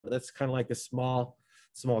that's kind of like a small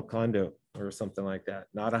condo or something like that.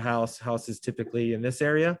 Not a house. Houses typically in this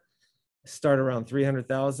area start around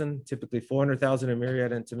 300,000, typically 400,000 in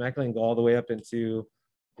Marietta and Temecula, and go all the way up into,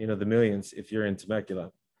 you know, the millions if you're in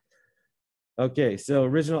Temecula. Okay, so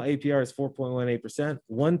original APR is 4.18%,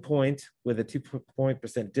 1 point with a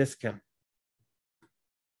 2% discount.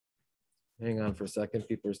 Hang on for a second.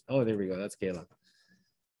 Oh, there we go. That's Kayla.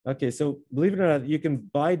 Okay, so believe it or not, you can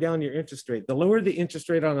buy down your interest rate. The lower the interest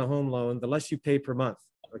rate on a home loan, the less you pay per month.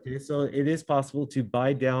 Okay, so it is possible to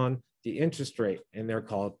buy down the interest rate, and they're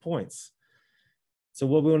called points. So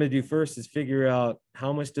what we want to do first is figure out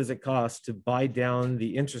how much does it cost to buy down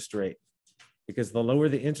the interest rate, because the lower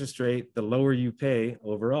the interest rate, the lower you pay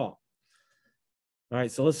overall. All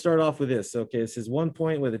right, so let's start off with this. Okay, this is 1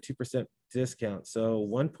 point with a 2% discount. So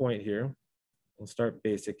 1 point here, we'll start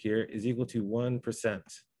basic here, is equal to 1%,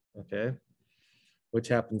 okay, which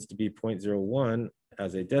happens to be 0.01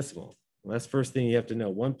 as a decimal. Well, that's the first thing you have to know,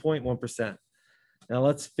 1 point, 1%. Now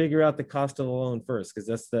let's figure out the cost of the loan first, because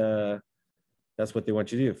that's what they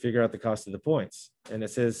want you to do, figure out the cost of the points. And it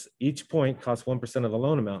says each point costs 1% of the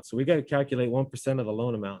loan amount. So we got to calculate 1% of the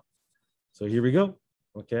loan amount. So here we go,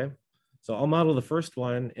 okay? So I'll model the first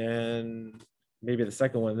one and maybe the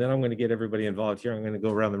second one, then I'm going to get everybody involved here. I'm going to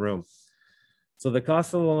go around the room. So the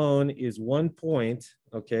cost of the loan is 1 point,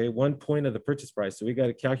 okay, 1 point of the purchase price. So we got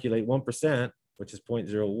to calculate 1%, which is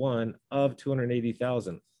 0.01 of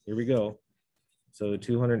 280,000. Here we go. So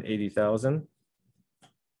 280,000.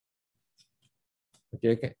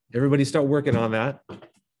 Okay, everybody start working on that.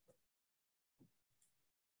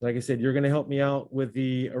 Like I said, you're going to help me out with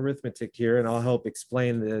the arithmetic here, and I'll help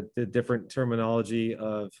explain the different terminology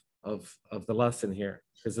of the lesson here,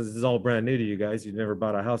 because this is all brand new to you guys. You've never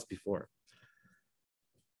bought a house before.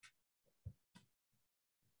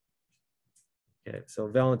 Okay, so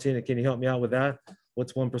Valentina, can you help me out with that?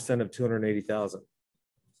 What's 1% of 280,000?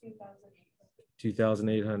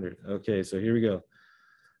 2,800. Okay, so here we go.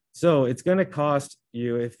 So it's going to cost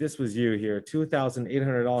you, if this was you here,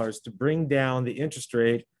 $2,800 to bring down the interest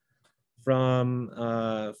rate from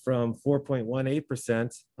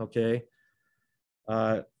 4.18%, okay,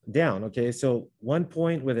 down. Okay, so 1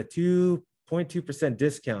 point with a 2.2%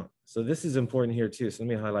 discount. So this is important here too. So let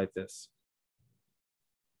me highlight this.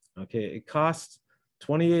 Okay, it costs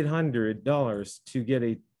 $2,800 to get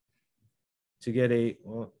a,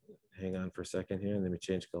 well, hang on for a second here and let me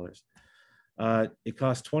change colors. It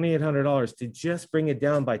costs $2,800 to just bring it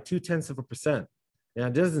down by 0.2%. Now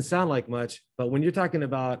it doesn't sound like much, but when you're talking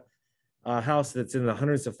about a house that's in the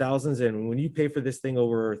hundreds of thousands, and when you pay for this thing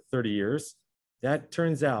over 30 years, that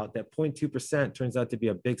turns out that 0.2% turns out to be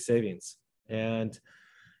a big savings. And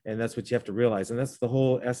that's what you have to realize. And that's the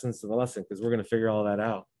whole essence of the lesson, because we're going to figure all that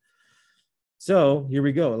out. So here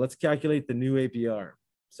we go. Let's calculate the new APR.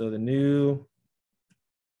 So the new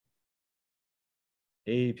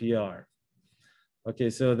APR.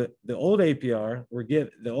 Okay, so the old APR,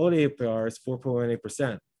 the old APR is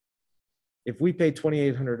 4.18%. If we pay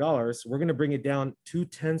 $2,800, we're going to bring it down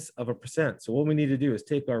 0.2%. So what we need to do is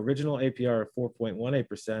take our original APR of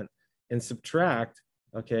 4.18% and subtract,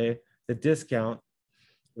 okay, the discount,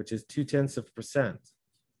 which is 0.2%.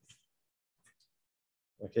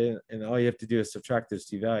 Okay, and all you have to do is subtract those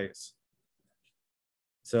two values.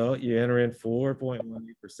 So you enter in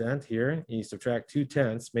 4.18% here, and you subtract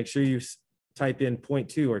 0.2. Make sure you type in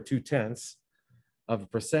 0.2 or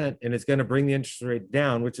 0.2%, and it's going to bring the interest rate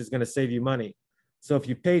down, which is going to save you money. So if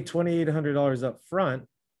you pay $2,800 up front,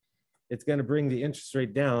 it's going to bring the interest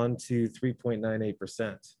rate down to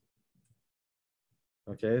 3.98%.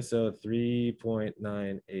 Okay, so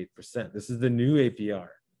 3.98%. This is the new APR.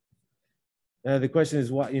 Now the question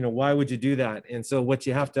is, why would you do that? And so what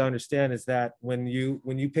you have to understand is that when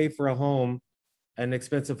you pay for a home, an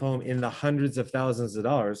expensive home in the hundreds of thousands of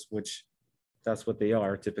dollars, which that's what they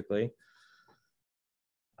are typically,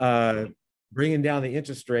 bringing down the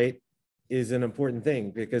interest rate is an important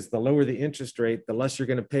thing, because the lower the interest rate, the less you're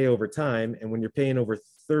going to pay over time. And when you're paying over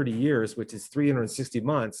 30 years, which is 360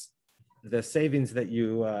 months, the savings that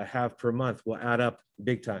you have per month will add up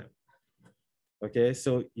big time. Okay,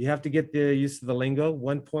 so you have to get the use of the lingo.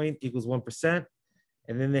 1 point equals 1%.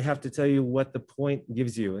 And then they have to tell you what the point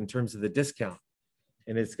gives you in terms of the discount.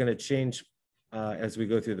 And it's going to change as we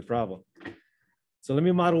go through the problem. So let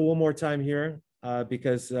me model one more time here,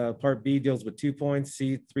 because part B deals with 2 points,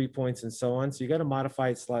 C 3 points, and so on. So you got to modify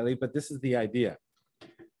it slightly, but this is the idea.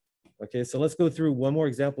 Okay, so let's go through one more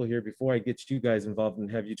example here before I get you guys involved and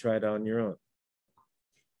have you try it on your own.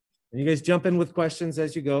 And you guys jump in with questions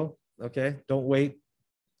as you go. Okay, don't wait.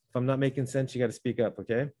 If I'm not making sense, you got to speak up.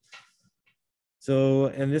 Okay. So,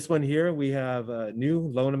 and this one here, we have a new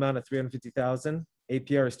loan amount of 350,000.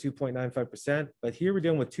 APR is 2.95%, but here we're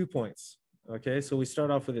dealing with 2 points. Okay, so we start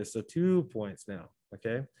off with this. So 2 points now.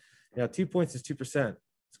 Okay, now 2 points is 2%.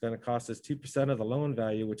 It's going to cost us 2% of the loan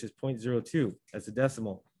value, which is 0.02 as a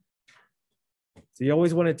decimal. So you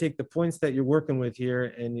always want to take the points that you're working with here,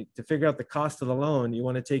 and to figure out the cost of the loan, you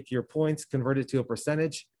want to take your points, convert it to a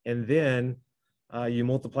percentage, and then you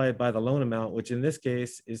multiply it by the loan amount, which in this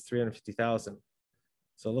case is 350,000.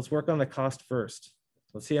 So let's work on the cost first.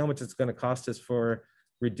 Let's see how much it's going to cost us for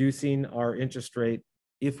reducing our interest rate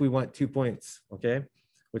if we want 2 points, okay,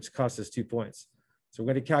 which costs us 2 points. So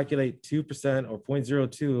we're going to calculate 2% or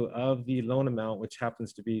 0.02 of the loan amount, which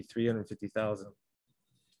happens to be 350,000.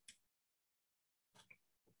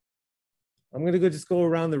 I'm going to just go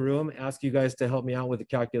around the room, ask you guys to help me out with the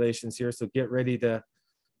calculations here. So get ready to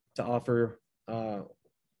offer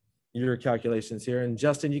your calculations here. And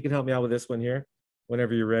Justin, you can help me out with this one here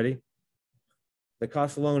whenever you're ready. The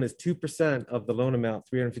cost of loan is 2% of the loan amount,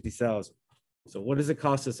 350,000. So what does it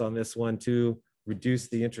cost us on this one to reduce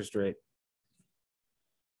the interest rate?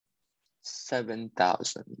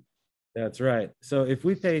 7,000. That's right. So if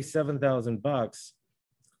we pay 7,000 bucks,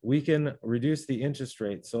 we can reduce the interest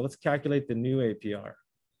rate. So let's calculate the new APR.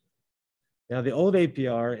 Now the old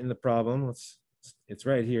APR in the problem, it's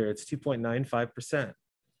right here. It's 2.95%.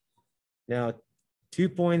 Now 2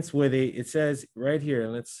 points with it says right here,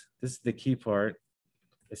 and this is the key part.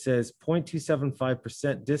 It says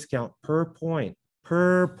 0.275% discount per point,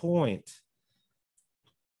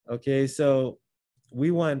 Okay, so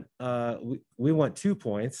we want 2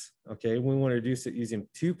 points. Okay, we want to reduce it using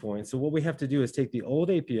 2 points. So what we have to do is take the old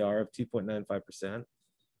APR of 2.95%,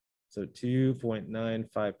 so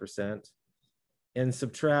 2.95%, and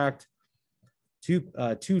subtract two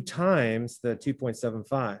times the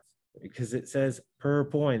 2.75, because it says per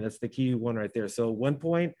point. That's the key one right there. So 1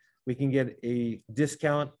 point, we can get a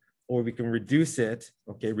discount, or we can reduce it.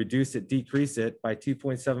 Okay, decrease it by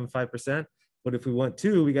 2.75%. But if we want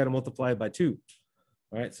 2, we got to multiply it by 2.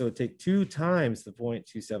 All right, so take 2 times the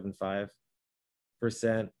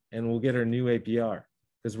 0.275%, and we'll get our new APR,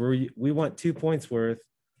 because we want 2 points worth,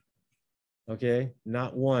 okay,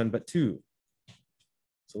 not 1, but 2.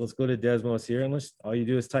 So let's go to Desmos here, and all you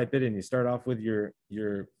do is type it in. You start off with your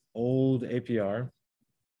old APR.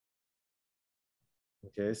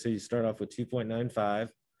 Okay, so you start off with 2.95,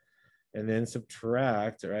 and then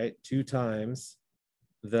subtract, right, 2 times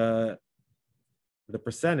the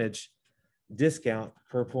percentage discount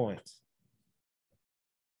per point.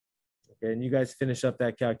 Okay, and you guys finish up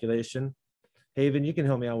that calculation. Haven, you can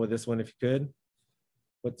help me out with this one if you could.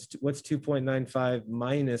 What's 2.95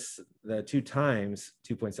 minus the 2 times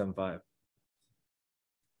 2.75?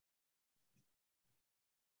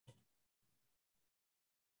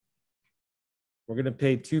 We're going to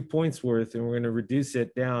pay 2 points worth, and we're going to reduce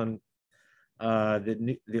it down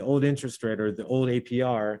the old interest rate, or the old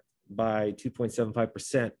APR, by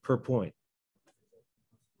 2.75% per point.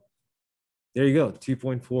 There you go,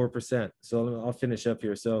 2.4%. So I'll finish up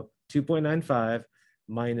here. So 2.95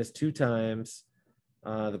 minus 2 times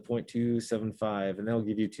the 0.275, and that'll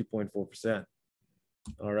give you 2.4%.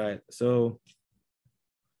 All right, so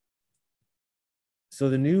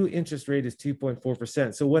the new interest rate is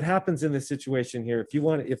 2.4%. So what happens in this situation here,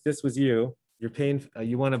 if this was you're paying,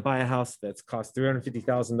 you want to buy a house that's cost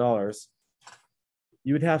 $350,000,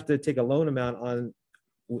 you would have to take a loan amount on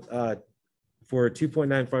for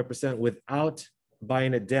 2.95% without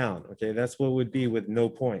buying it down. Okay, that's what it would be with no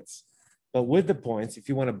points. But with the points, if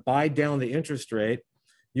you want to buy down the interest rate,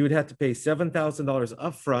 you would have to pay $7,000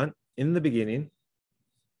 upfront in the beginning.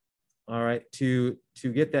 All right, to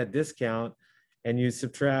get that discount, and you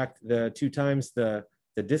subtract the 2 times the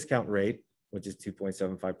discount rate, which is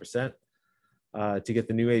 2.75%, to get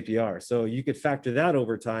the new APR. So you could factor that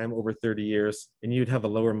over time, over 30 years, and you'd have a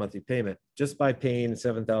lower monthly payment just by paying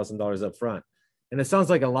 $7,000 up front. And it sounds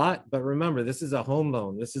like a lot, but remember, this is a home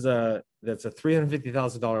loan. That's a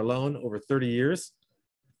 $350,000 loan over 30 years.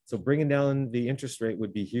 So bringing down the interest rate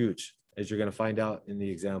would be huge, as you're going to find out in the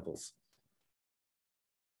examples.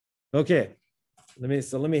 Okay,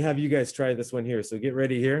 let me have you guys try this one here. So get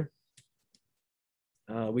ready here.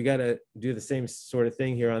 We got to do the same sort of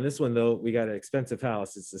thing here. On this one, though, we got an expensive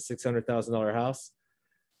house. It's a $600,000 house.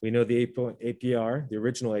 We know the APR, the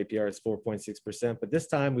original APR is 4.6%, but this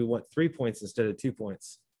time we want 3 points instead of 2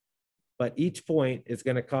 points. But each point is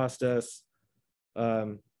going to cost us,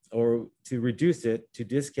 or to reduce it, to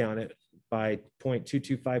discount it by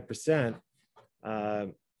 0.225%,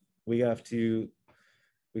 we got to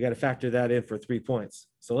factor that in for 3 points.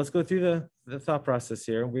 So let's go through the thought process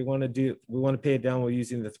here. We want to pay it down. We're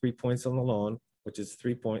using the 3 points on the loan. which is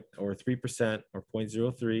 3% or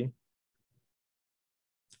 0.03.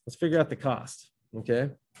 Let's figure out the cost,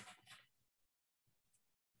 okay?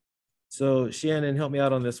 So Shannon, help me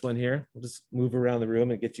out on this one here. We'll just move around the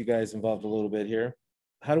room and get you guys involved a little bit here.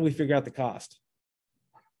 How do we figure out the cost?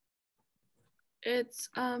 It's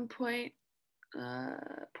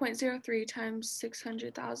 0.03 times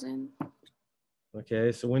 600,000.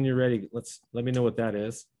 Okay, so when you're ready, let me know what that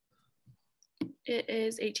is. It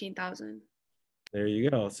is 18,000. There you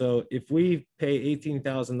go. So if we pay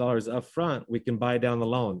 $18,000 up front, we can buy down the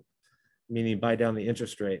loan, meaning buy down the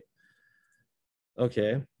interest rate.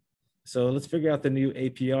 Okay, so let's figure out the new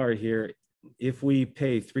APR here. If we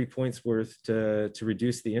pay 3 points worth to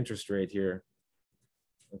reduce the interest rate here.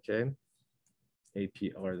 Okay,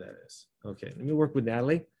 APR that is. Okay, let me work with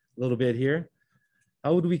Natalie a little bit here.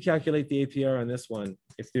 How would we calculate the APR on this one?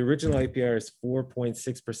 If the original APR is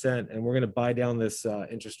 4.6% and we're going to buy down this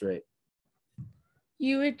interest rate.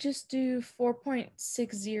 You would just do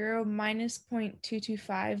 4.60 minus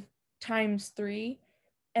 0.225 times 3,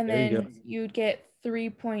 and then you'd get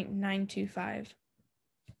 3.925.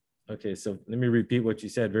 Okay, so let me repeat what you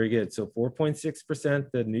said. Very good. So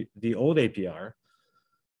 4.6%, the old APR,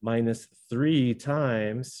 minus 3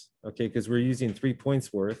 times, okay, because we're using 3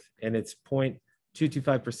 points worth, and it's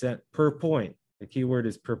 0.225% per point. The key word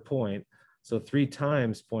is per point. So 3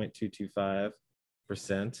 times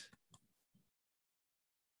 0.225%.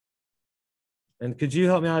 And could you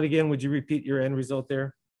help me out again? Would you repeat your end result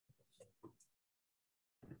there?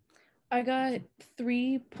 I got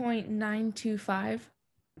 3.925.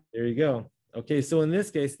 There you go. Okay, so in this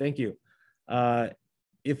case, thank you.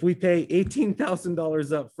 If we pay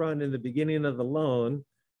 $18,000 up front in the beginning of the loan,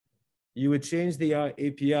 you would change the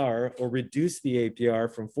APR or reduce the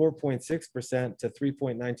APR from 4.6% to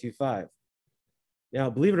 3.925. Now,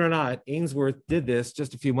 believe it or not, Aynesworth did this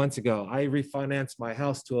just a few months ago. I refinanced my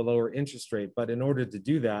house to a lower interest rate, but in order to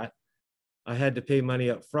do that, I had to pay money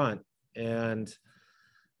up front. And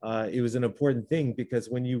it was an important thing because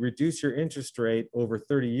when you reduce your interest rate over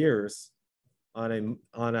 30 years on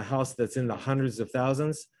a house that's in the hundreds of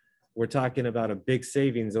thousands, we're talking about a big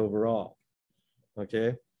savings overall,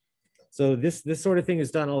 okay? So this sort of thing is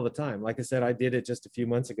done all the time. Like I said, I did it just a few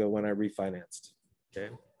months ago when I refinanced, okay?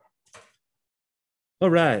 All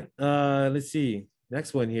right, let's see.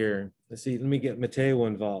 Next one here. Let's see, let me get Mateo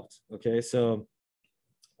involved. Okay, so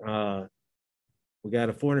we got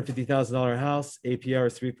a $450,000 house, APR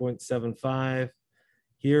is 3.75.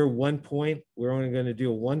 Here, 1 point, we're only gonna do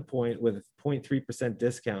a 1 point with a 0.3%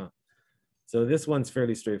 discount. So this one's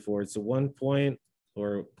fairly straightforward. So 1 point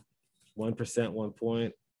or 1%, 1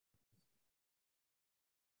 point.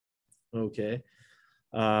 Okay.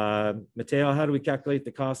 Mateo, how do we calculate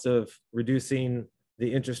the cost of reducing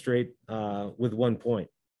the interest rate with 1 point?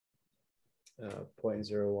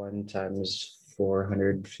 0.01 times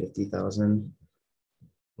 450,000.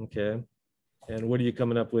 Okay. And what are you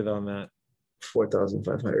coming up with on that?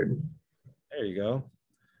 4,500. There you go.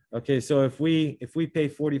 Okay, so if we pay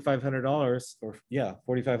 $4,500, or yeah,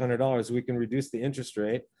 $4,500, we can reduce the interest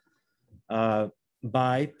rate by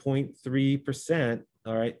 0.3%,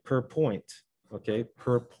 all right, per point. Okay,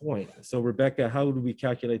 per point. So Rebecca, how do we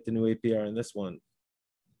calculate the new APR in this one?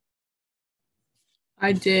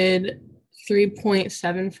 I did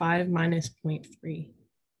 3.75 minus 0.3.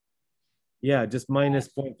 Yeah, just minus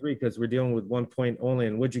 0.3 because we're dealing with 1 point only.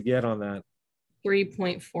 And what'd you get on that?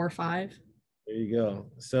 3.45. There you go.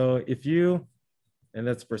 So if you, and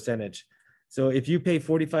that's percentage. So if you pay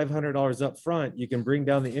 $4,500 up front, you can bring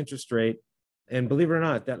down the interest rate. And believe it or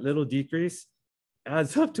not, that little decrease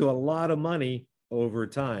adds up to a lot of money over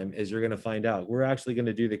time, as you're going to find out. We're actually going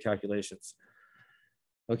to do the calculations.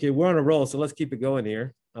 Okay, we're on a roll, so let's keep it going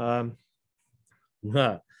here.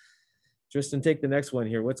 Tristan, take the next one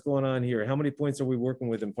here. What's going on here? How many points are we working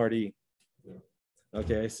with in Part E?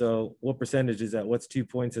 Okay, so what percentage is that? What's 2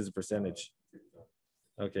 points as a percentage?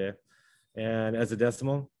 Okay, and as a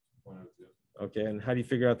decimal? Okay, and how do you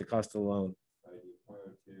figure out the cost of the loan?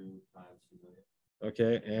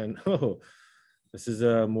 Okay, and this is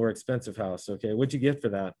a more expensive house. Okay, what'd you get for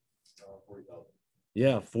that? 40,000.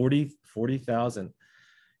 Yeah, 40,000.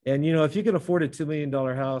 And you know, if you can afford a $2 million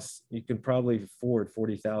house, you can probably afford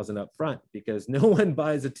 40,000 up front, because no one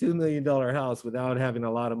buys a $2 million house without having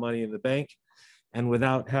a lot of money in the bank and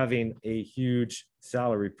without having a huge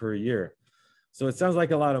salary per year. So it sounds like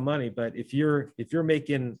a lot of money, but if you're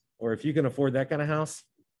making, or if you can afford that kind of house,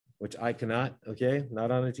 which I cannot, okay, not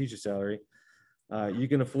on a teacher salary, you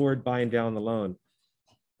can afford buying down the loan.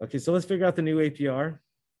 Okay, so let's figure out the new APR.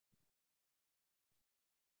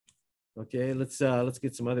 Okay, let's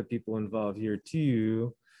get some other people involved here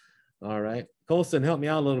too. All right. Colson, help me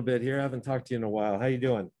out a little bit here. I haven't talked to you in a while. How you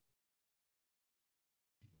doing?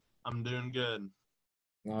 I'm doing good.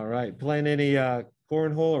 All right. Playing any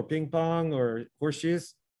cornhole or ping pong or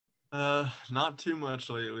horseshoes? Not too much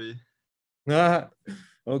lately.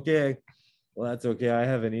 Okay. Well, that's okay. I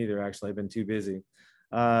haven't either, actually. I've been too busy.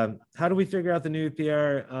 How do we figure out the new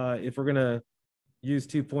APR if we're going to use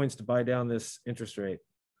 2 points to buy down this interest rate?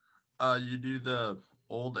 You do the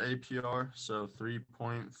old APR, so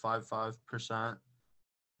 3.55%,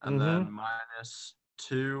 and then minus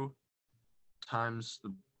 2 times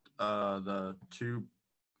the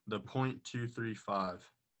 0.235.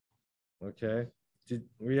 Okay.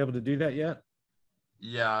 Were you able to do that yet?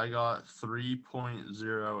 Yeah, I got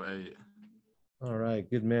 3.08. All right.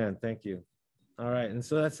 Good man. Thank you. All right. And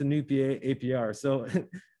so that's the new APR. So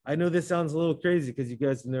I know this sounds a little crazy because you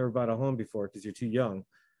guys have never bought a home before because you're too young.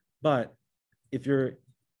 But if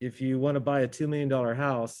you want to buy a $2 million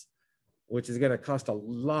house, which is going to cost a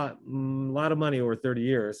lot of money over 30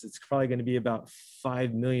 years, it's probably going to be about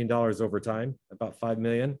 $5 million over time, about $5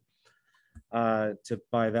 million to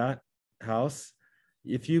buy that house.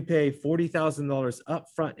 If you pay $40,000 up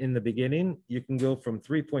front in the beginning, you can go from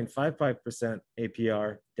 3.55%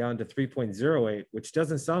 APR down to 3.08, which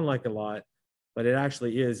doesn't sound like a lot, but it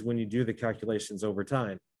actually is when you do the calculations over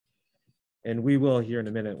time. And we will here in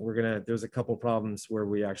a minute. There's a couple problems where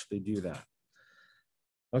we actually do that.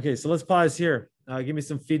 Okay, so let's pause here. Give me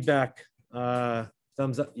some feedback.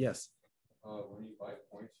 Thumbs up, yes. When you buy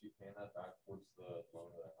points, you pay that back towards the loan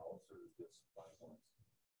of the house, or just buy points?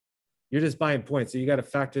 You're just buying points, so you got to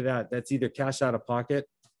factor that. That's either cash out of pocket.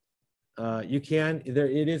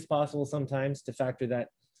 It is possible sometimes to factor that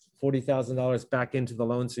 $40,000 back into the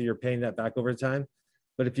loan, so you're paying that back over time.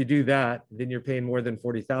 But if you do that, then you're paying more than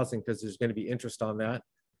 $40,000 because there's going to be interest on that.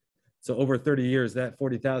 So over 30 years, that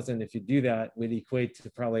 $40,000, if you do that, would equate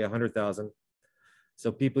to probably $100,000.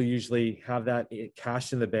 So people usually have that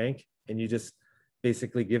cash in the bank, and you just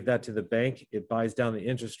basically give that to the bank. It buys down the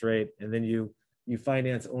interest rate, and then you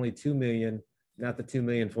finance only $2 million, not the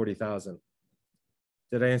 $2,040,000.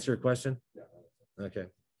 Did I answer your question? Yeah. Okay.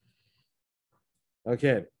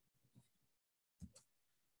 Okay.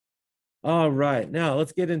 All right. Now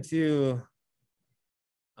let's get into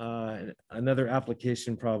another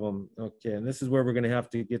application problem. Okay, and this is where we're going to have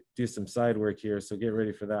to do some side work here. So get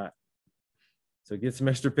ready for that. So get some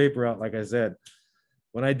extra paper out, like I said.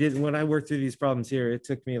 When I worked through these problems here, it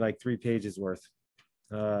took me like 3 pages worth.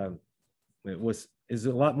 Is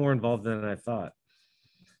a lot more involved than I thought.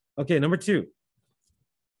 Okay, number 2.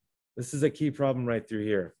 This is a key problem right through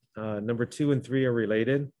here. Number 2 and 3 are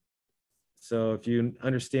related. So if you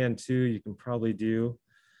understand 2, you can probably do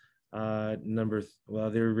well,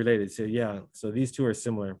 they're related. So yeah, so these 2 are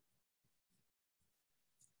similar.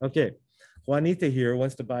 Okay, Juanita here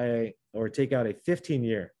wants to buy or take out a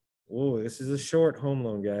 15-year. Whoa, this is a short home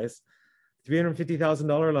loan, guys.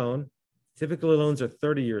 $350,000 loan. Typically loans are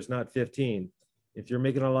 30 years, not 15. If you're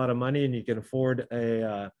making a lot of money and you can afford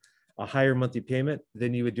a higher monthly payment,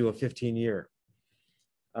 then you would do a 15-year.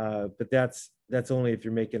 But that's only if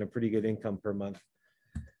you're making a pretty good income per month.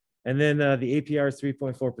 And then the APR is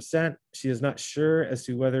 3.4%. She is not sure as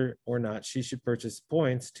to whether or not she should purchase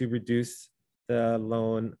points to reduce the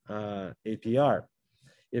loan APR.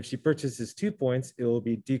 If she purchases 2 points, it will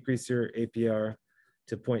be decrease her APR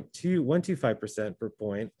to 0.125% per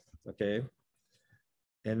point. Okay.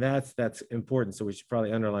 And that's important. So we should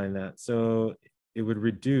probably underline that. So it would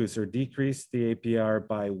reduce or decrease the APR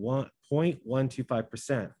by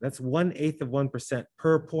 0.125%. That's 1/8 of 1%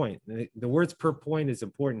 per point. The words per point is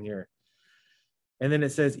important here. And then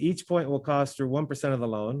it says each point will cost her 1% of the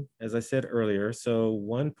loan, as I said earlier. So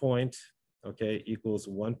 1 point, okay, equals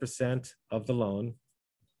 1% of the loan.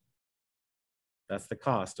 That's the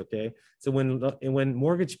cost, okay? So when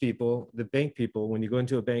mortgage people, the bank people, when you go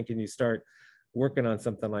into a bank and you start working on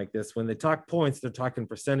something like this, when they talk points, they're talking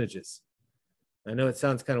percentages. I know it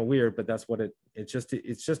sounds kind of weird, but that's what it's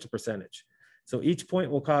just a percentage. So each point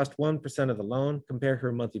will cost 1% of the loan. Compare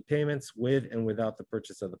her monthly payments with and without the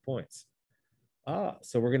purchase of the points.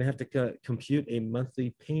 So we're going to have to compute a monthly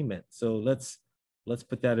payment. So let's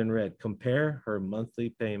put that in red. Compare her monthly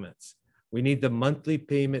payments. We need the monthly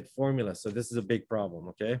payment formula. So this is a big problem,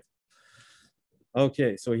 okay?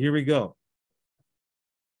 Okay, so here we go.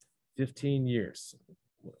 15 years.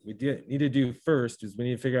 What we need to do first is we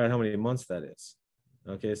need to figure out how many months that is.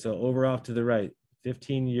 Okay, so over off to the right,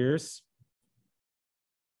 15 years.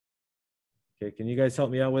 Okay, can you guys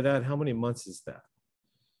help me out with that? How many months is that?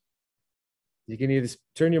 You can either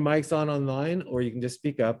turn your mics on online or you can just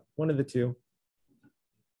speak up, one of the two.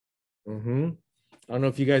 I don't know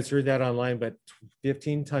if you guys heard that online, but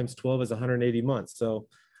 15 times 12 is 180 months. So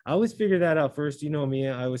I always figure that out first. You know me,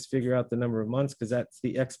 I always figure out the number of months because that's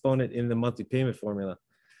the exponent in the monthly payment formula.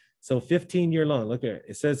 So 15-year loan, look at it.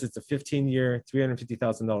 It says it's a 15-year,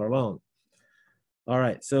 $350,000 loan. All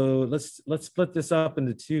right, so let's split this up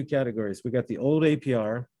into two categories. We got the old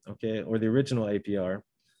APR, okay, or the original APR.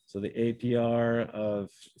 So the APR of,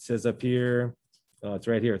 it says up here, it's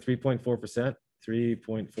right here, 3.4%,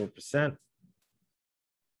 3.4%.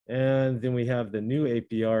 And then we have the new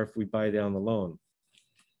APR if we buy down the loan.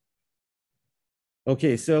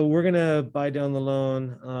 Okay, so we're gonna buy down the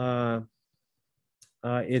loan.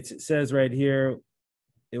 It says right here,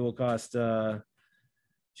 it will cost,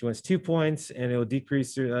 she wants 2 points and it will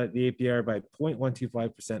decrease the APR by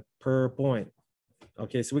 0.125% per point.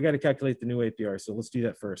 Okay, so we got to calculate the new APR. So let's do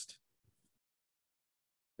that first.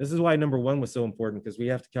 This is why number one was so important, because we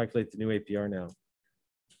have to calculate the new APR now.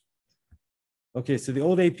 Okay, so the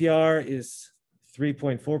old APR is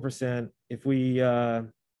 3.4%. If we,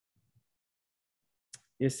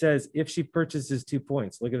 it says if she purchases 2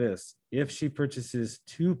 points, look at this. If she purchases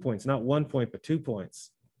 2 points, not 1 point, but 2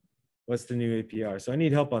 points, what's the new APR? So I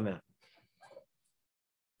need help on that.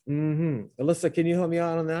 Alyssa, can you help me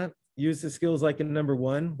out on that? Use the skills like in number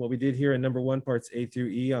one, what we did here in number one, parts A through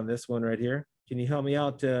E on this one right here. Can you help me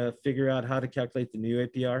out to figure out how to calculate the new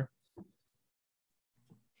APR?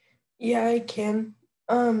 Yeah, I can.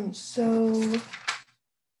 So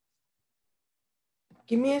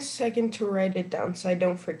give me a second to write it down so I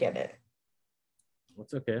don't forget it.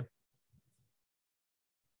 That's okay.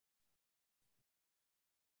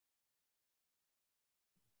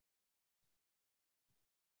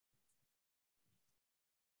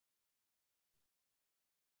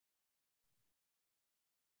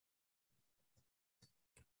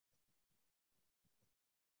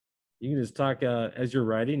 You can just talk as you're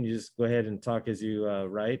writing. You just go ahead and talk as you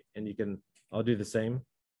write, and you can, I'll do the same,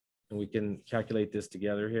 and we can calculate this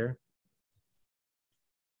together here.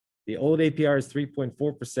 The old APR is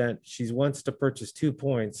 3.4%. She wants to purchase 2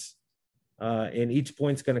 points, and each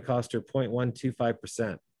point's going to cost her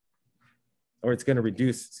 0.125%. Or it's going to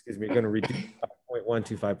reduce, excuse me, going to reduce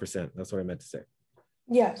 0.125%. That's what I meant to say.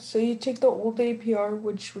 Yeah, so you take the old APR,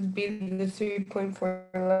 which would be the 3.4,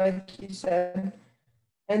 like you said,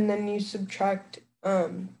 and then you subtract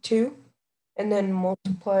 2, and then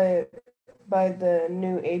multiply it by the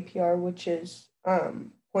new APR, which is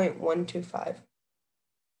 0.125.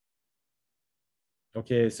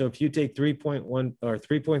 Okay, so if you take 3.1 or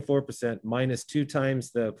 3.4% minus 2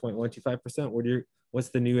 times the 0.125%, what's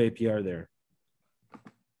the new APR there?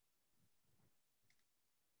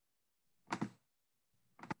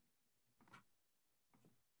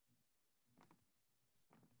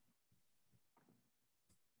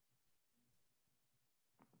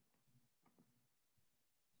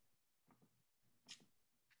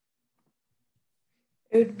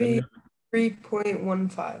 It would be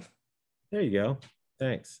 3.15. There you go.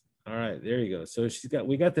 Thanks. All right, there you go. So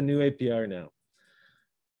we got the new APR now.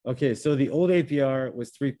 Okay, so the old APR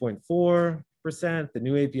was 3.4%. The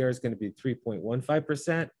new APR is going to be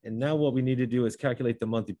 3.15%. And now what we need to do is calculate the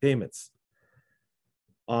monthly payments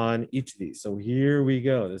on each of these. So here we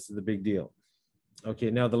go. This is the big deal.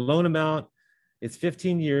 Okay, now the loan amount, it's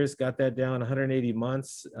 15 years, got that down 180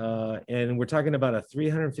 months. And we're talking about a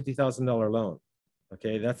 $350,000 loan.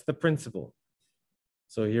 Okay, that's the principal.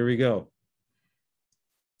 So here we go.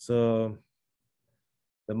 So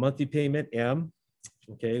the monthly payment M,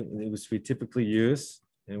 okay, which we typically use,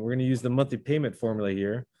 and we're going to use the monthly payment formula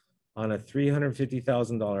here on a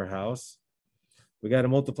 $350,000 house. We got to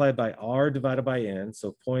multiply by R divided by N,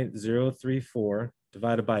 so 0.034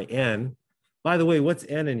 divided by N. By the way, what's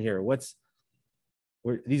N in here?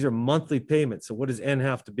 These are monthly payments, so what does N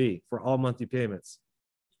have to be for all monthly payments?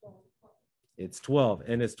 It's 12,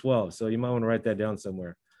 N is 12, so you might want to write that down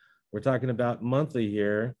somewhere. We're talking about monthly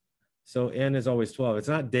here, so N is always 12. It's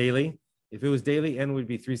not daily. If it was daily, N would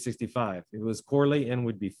be 365. If it was quarterly, N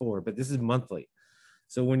would be 4, but this is monthly.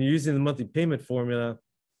 So when you're using the monthly payment formula,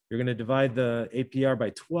 you're going to divide the APR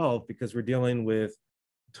by 12 because we're dealing with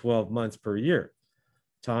 12 months per year,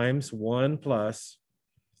 times 1 plus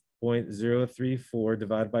 0.034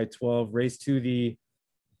 divided by 12 raised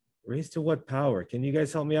to what power? Can you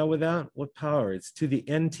guys help me out with that? What power? It's to the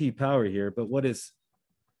NT power here, but what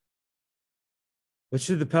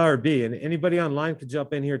should the power be? And anybody online could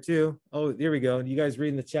jump in here too. Oh, there we go. You guys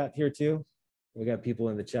reading the chat here too? We got people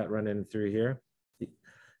in the chat running through here.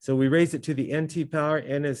 So we raised it to the NT power.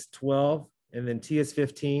 N is 12, and then T is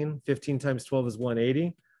 15. 15 times 12 is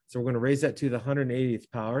 180. So we're going to raise that to the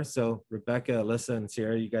 180th power. So Rebecca, Alyssa, and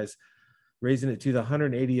Sarah, you guys raising it to the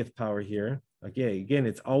 180th power here. Okay, again,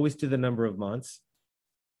 it's always to the number of months.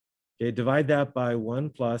 Okay, divide that by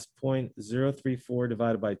 1 plus 0.034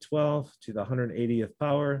 divided by 12 to the 180th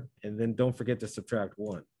power, and then don't forget to subtract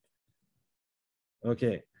 1.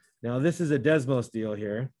 Okay, now this is a Desmos deal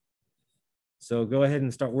here. So go ahead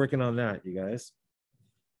and start working on that, you guys.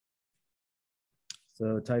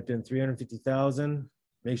 So type in 350,000.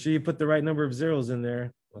 Make sure you put the right number of zeros in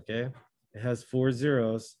there, okay? It has 4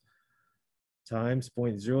 zeros times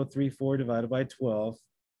 0.034 divided by 12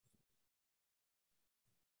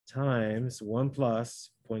 times 1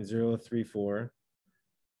 plus 0.034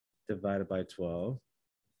 divided by 12.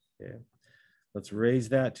 Okay, let's raise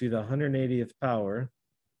that to the 180th power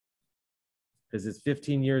because it's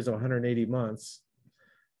 15 years or 180 months.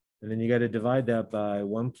 And then you got to divide that by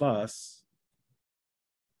 1 plus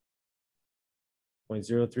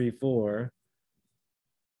 0.034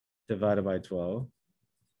 divided by 12.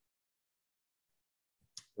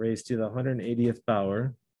 Raised to the 180th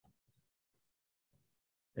power.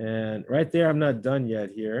 And right there, I'm not done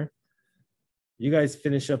yet here. You guys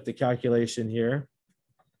finish up the calculation here.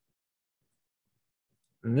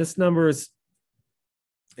 And this number is,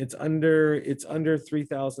 it's under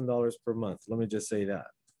 $3,000 per month. Let me just say that.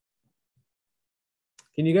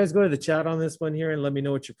 Can you guys go to the chat on this one here and let me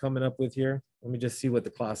know what you're coming up with here? Let me just see what the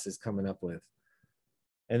class is coming up with.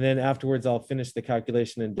 And then afterwards, I'll finish the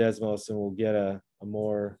calculation in Desmos and we'll get a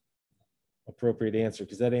more appropriate answer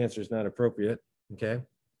because that answer is not appropriate, okay?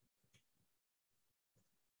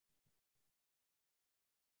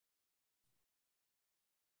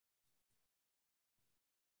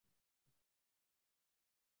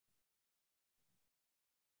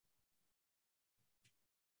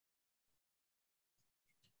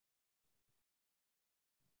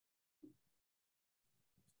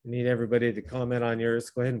 I need everybody to comment on yours.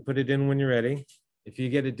 Go ahead and put it in when you're ready. If you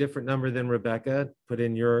get a different number than Rebecca, put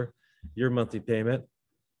in your monthly payment.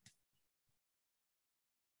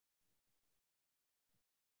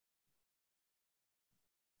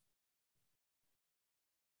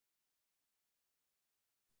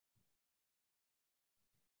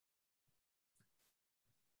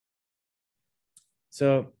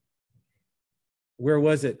 So where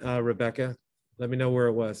was it, Rebecca? Let me know where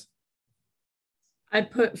it was. I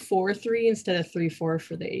put 4.3 instead of 3.4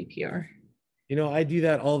 for the APR. You know, I do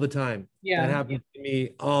that all the time. Yeah. That happens to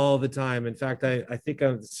me all the time. In fact, I think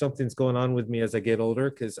something's going on with me as I get older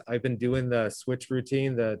because I've been doing the switch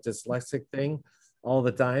routine, the dyslexic thing all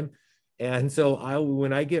the time. And so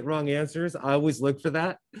when I get wrong answers, I always look for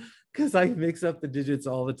that because I mix up the digits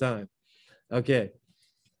all the time. Okay.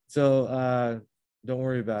 So don't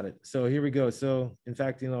worry about it. So here we go. So in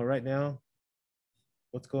fact, you know, right now,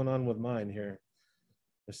 what's going on with mine here?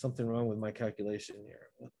 There's something wrong with my calculation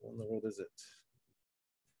here. What in the world is it?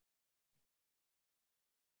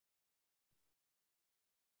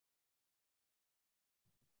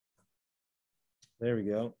 There we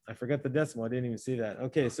go. I forgot the decimal. I didn't even see that.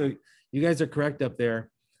 Okay, so you guys are correct up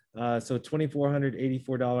there. So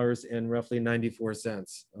 $2,484 and roughly 94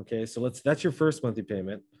 cents. Okay, so that's your first monthly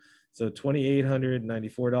payment. So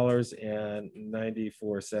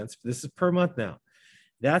 $2,894.94. This is per month now.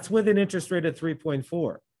 That's with an interest rate of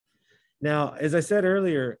 3.4. Now, as I said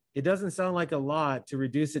earlier, it doesn't sound like a lot to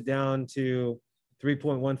reduce it down to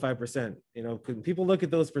 3.15%. You know, when people look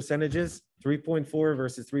at those percentages, 3.4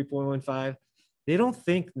 versus 3.15, they don't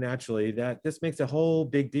think naturally that this makes a whole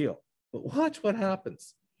big deal. But watch what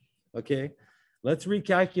happens. Okay, let's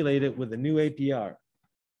recalculate it with a new APR.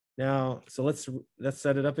 Now, so let's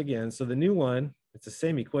set it up again. So the new one, it's the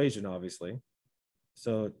same equation, obviously.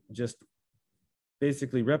 So just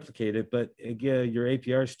basically replicate it, but again, your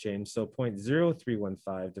APRs change. So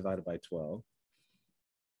 0.0315 divided by 12.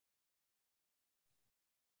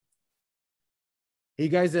 Hey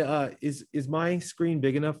guys, is my screen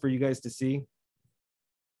big enough for you guys to see?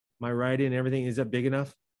 My writing and everything, is that big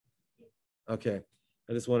enough? Okay,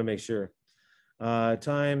 I just want to make sure.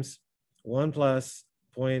 Times 1 plus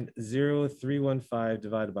 0.0315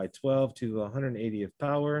 divided by 12 to the 180th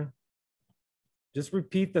power. Just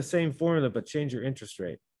repeat the same formula, but change your interest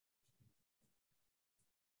rate.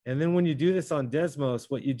 And then when you do this on Desmos,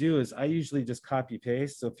 what you do is I usually just copy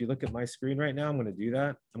paste. So if you look at my screen right now, I'm going to do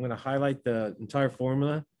that. I'm going to highlight the entire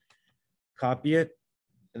formula, copy it,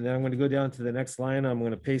 and then I'm going to go down to the next line. I'm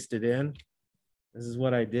going to paste it in. This is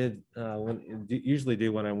what I did usually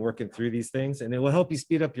do when I'm working through these things. And it will help you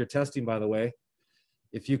speed up your testing, by the way.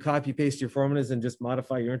 If you copy paste your formulas and just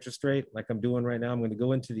modify your interest rate, like I'm doing right now, I'm going to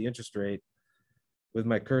go into the interest rate with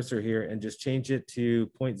my cursor here and just change it to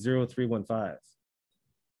 0.0315.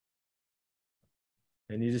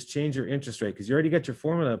 And you just change your interest rate because you already got your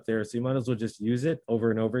formula up there. So you might as well just use it over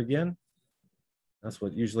and over again. That's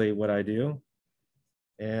usually what I do.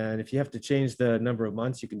 And if you have to change the number of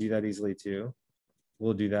months, you can do that easily too.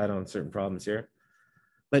 We'll do that on certain problems here.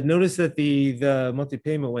 But notice that the monthly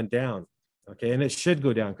payment went down, okay? And it should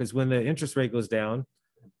go down because when the interest rate goes down,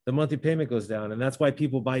 the monthly payment goes down. And that's why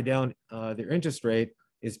people buy down their interest rate,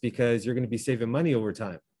 is because you're going to be saving money over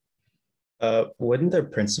time. Wouldn't their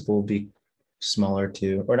principal be smaller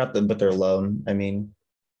too? Or not, but their loan, I mean.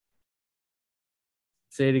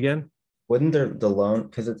 Say it again. Wouldn't the loan,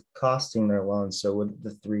 because it's costing their loan, so would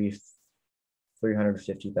the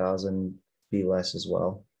 350,000 be less as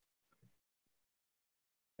well?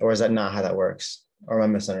 Or is that not how that works? Or am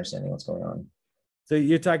I misunderstanding what's going on? So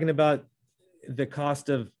you're talking about the cost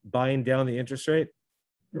of buying down the interest rate?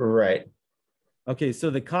 Right. Okay, so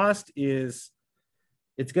the cost is,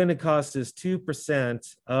 it's going to cost us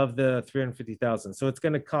 2% of the 350,000. So it's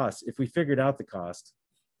going to cost, if we figured out the cost,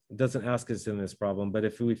 it doesn't ask us in this problem, but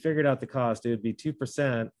if we figured out the cost, it would be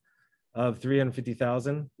 2% of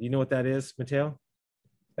 350,000. You know what that is, Mateo?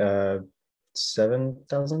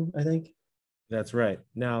 7,000, I think. That's right.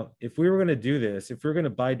 Now, if we were going to do this, if we we're going to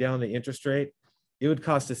buy down the interest rate, it would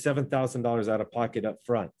cost us $7,000 out of pocket up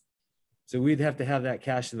front. So we'd have to have that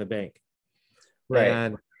cash in the bank.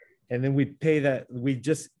 Right. And then we'd pay that, we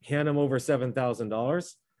just hand them over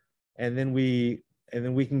 $7,000. And then we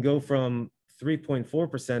can go from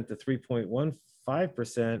 3.4% to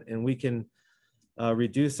 3.15%, and we can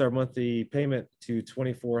reduce our monthly payment to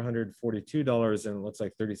 $2,442 and it looks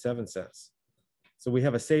like 37 cents. So we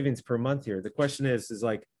have a savings per month here. The question is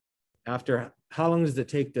like, after how long does it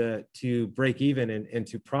take to break even and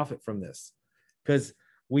to profit from this? Because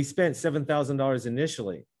we spent $7,000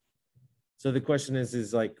 initially. So the question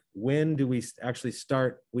is like, when do we actually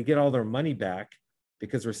start? We get all our money back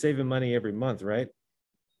because we're saving money every month, right?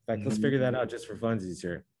 In fact, let's figure that out just for funsies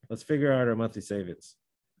here. Let's figure out our monthly savings.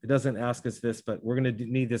 It doesn't ask us this, but we're going to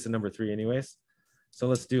need this in number 3 anyways. So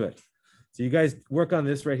let's do it. So you guys work on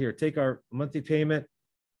this right here. Take our monthly payment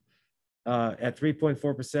at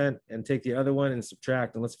 3.4% and take the other one and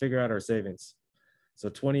subtract, and let's figure out our savings. So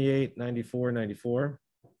 28.94.94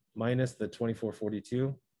 minus the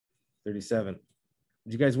 24.42.37. Did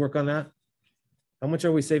you guys work on that? How much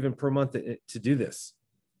are we saving per month to do this?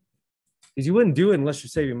 Because you wouldn't do it unless you're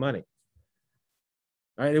saving money.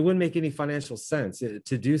 All right, it wouldn't make any financial sense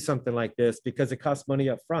to do something like this because it costs money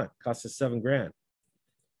up front. It costs us $7,000.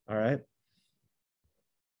 All right.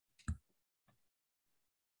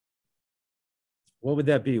 What would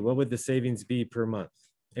that be? What would the savings be per month?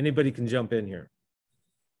 Anybody can jump in here.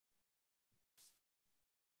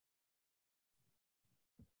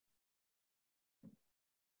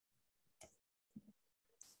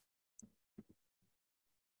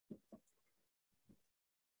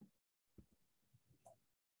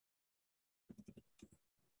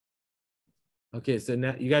 Okay, so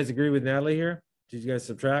now you guys agree with Natalie here? Did you guys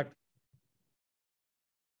subtract?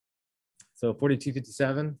 So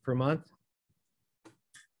 42.57 per month.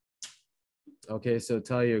 Okay, so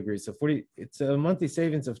Talia agrees. So it's a monthly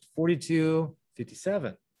savings of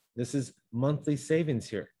 42.57. This is monthly savings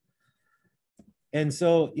here. And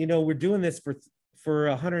so, you know, we're doing this for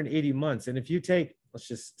 180 months. And if you take, let's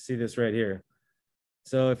just see this right here.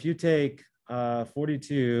 So if you take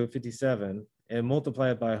 42.57 and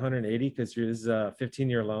multiply it by 180, because this is a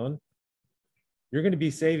 15-year loan, you're going to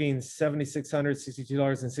be saving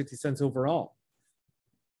 $7,662.60 overall.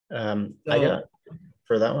 I got,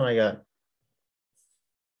 for that one, I got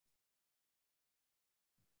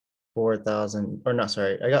 4,000, or not,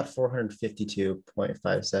 sorry, I got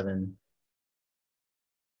 452.57.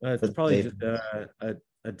 It's probably just a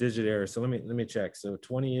digit error. So let me check. So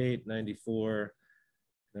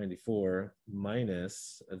 28.94.94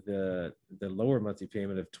 minus the lower monthly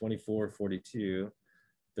payment of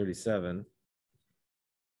 24.42.37.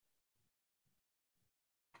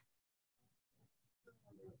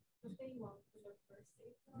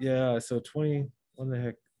 Yeah, so 20, what the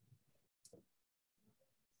heck?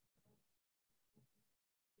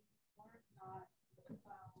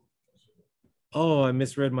 Oh, I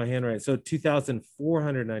misread my handwriting. So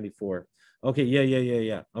 2,494. Okay,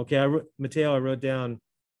 yeah. Okay, Mateo, I wrote down,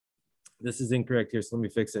 this is incorrect here, so let me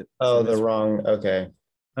fix it. Oh, so the wrong, okay.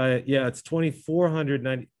 Yeah, it's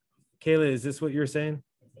 2,490. Kayla, is this what you're saying?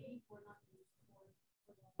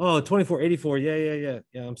 Oh, 2484. Yeah.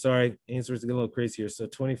 I'm sorry. Answers get a little crazy here. So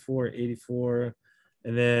 2484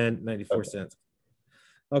 and then 94 cents.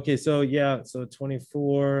 Okay, so yeah, so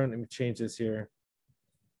 24. Let me change this here.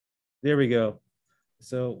 There we go.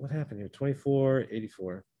 So what happened here?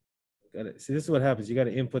 2484. Got it. See, this is what happens. You got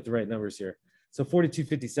to input the right numbers here. So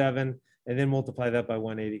 4257 and then multiply that by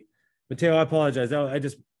 180. Mateo, I apologize.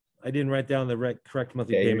 I didn't write down the correct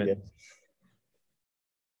monthly Yeah, you're payment. good.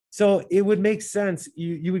 So it would make sense.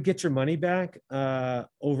 You would get your money back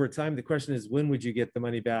over time. The question is, when would you get the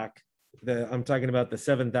money back? I'm talking about the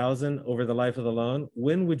 7,000 over the life of the loan.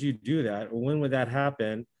 When would you do that? Or when would that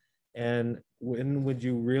happen? And when would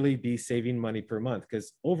you really be saving money per month?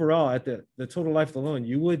 Because overall, at the total life of the loan,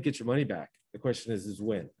 you would get your money back. The question is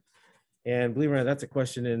when. And believe it or not, that's a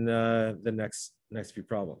question in the next few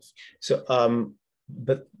problems. So,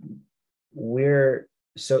 but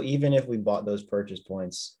so even if we bought those purchase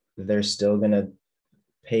points, they're still gonna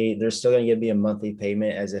pay. They're still gonna give me a monthly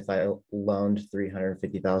payment as if I loaned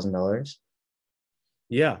 $350,000.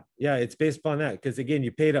 Yeah, it's based upon that. Because again,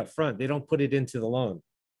 you paid up front. They don't put it into the loan,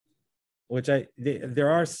 which there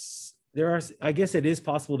are. I guess it is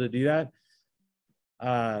possible to do that.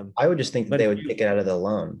 I would just think that but they if would you- take it out of the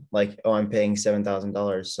loan. Like, oh, I'm paying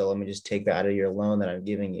 $7,000, so let me just take that out of your loan that I'm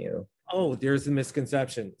giving you. Oh, there's a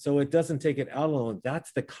misconception. So it doesn't take it out of the loan.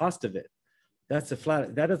 That's the cost of it. That's the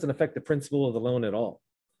flat. That doesn't affect the principal of the loan at all.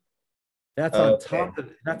 That's on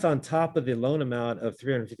top of the loan amount of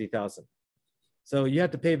 350,000. So you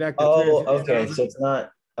have to pay back the Oh, 350,000. okay. So it's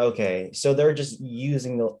not okay. So they're just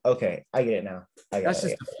using the. Okay, I get it now. That's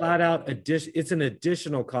just a flat out addition. It's an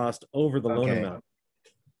additional cost over the loan Okay. amount.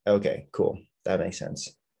 Okay, cool. That makes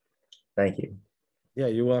sense. Thank you. Yeah,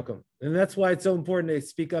 you're welcome. And that's why it's so important to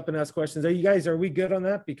speak up and ask questions. Are we good on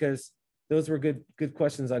that? Because those were good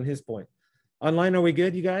questions on his point. Online, are we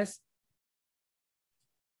good, you guys?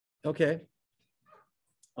 Okay.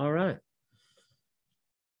 All right.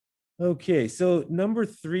 Okay, so number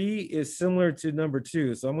 3 is similar to number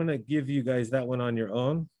 2. So I'm going to give you guys that one on your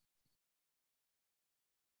own.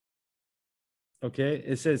 Okay,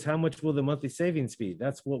 it says, how much will the monthly savings be?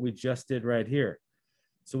 That's what we just did right here.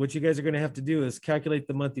 So what you guys are going to have to do is calculate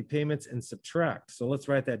the monthly payments and subtract. So let's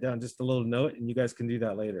write that down, just a little note, and you guys can do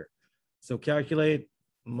that later. So calculate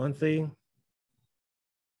monthly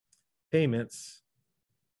payments,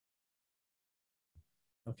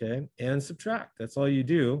 okay, and subtract. That's all you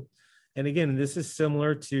do. And again, this is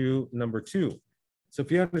similar to number 2. So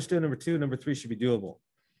if you understood number 2, number 3 should be doable.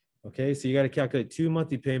 Okay, so you got to calculate 2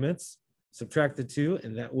 monthly payments, subtract the 2,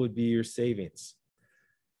 and that would be your savings.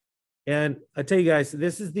 And I tell you guys,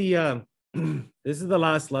 this is the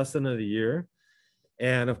last lesson of the year.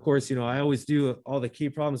 And of course, you know, I always do all the key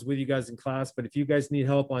problems with you guys in class, but if you guys need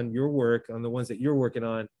help on your work, on the ones that you're working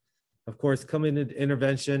on, of course, come into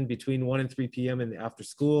intervention between 1 and 3 p.m. and after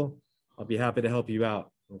school. I'll be happy to help you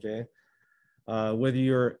out, okay?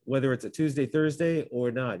 Whether it's a Tuesday, Thursday or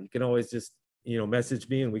not, you can always just, you know, message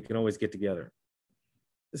me and we can always get together.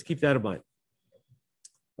 Just keep that in mind.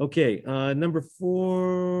 Okay, number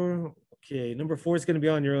 4. Okay, number 4 is going to be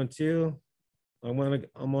on your own too. I'm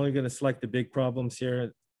only going to select the big problems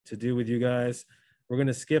here to do with you guys. We're going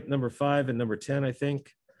to skip number 5 and number 10, I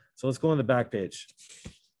think. So let's go on the back page.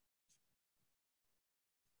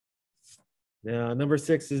 Now, number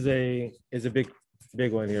 6 is a big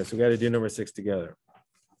one here. So we got to do number 6 together.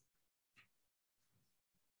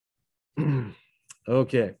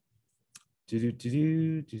 Okay.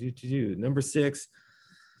 Number 6.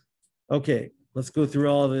 Okay, let's go through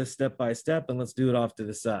all of this step by step and let's do it off to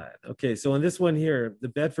the side. Okay, so on this one here, the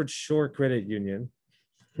Bedford Shore Credit Union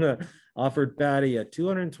offered Patty a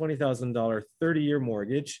 $220,000 30-year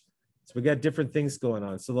mortgage. So we got different things going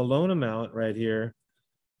on. So the loan amount right here,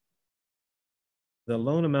 the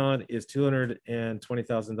loan amount is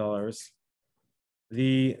 $220,000.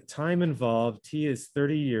 The time involved, T is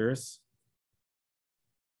 30 years.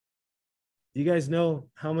 Do you guys know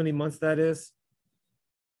how many months that is?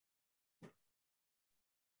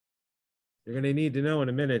 You're going to need to know in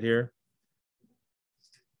a minute here.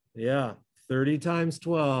 Yeah, 30 times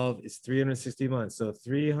 12 is 360 months. So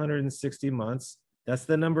 360 months. That's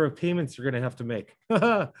the number of payments you're going to have to make.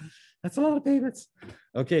 That's a lot of payments.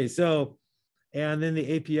 Okay, so, and then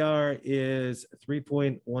the APR is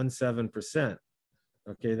 3.17%.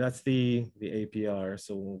 Okay, that's the APR.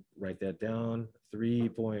 So we'll write that down,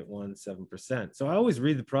 3.17%. So I always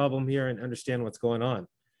read the problem here and understand what's going on.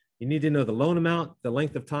 You need to know the loan amount, the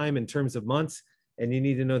length of time in terms of months, and you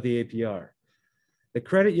need to know the APR. The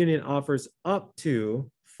credit union offers up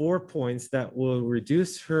to 4 points that will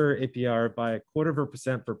reduce her APR by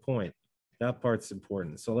 0.25% per point. That part's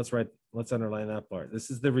important. So let's underline that part.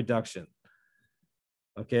 This is the reduction.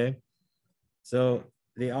 Okay. So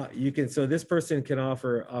this person can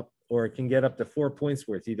offer up or can get up to 4 points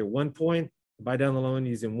worth, either 1 point, buy down the loan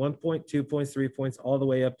using 1 point, 2 points, 3 points, all the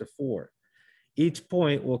way up to 4. Each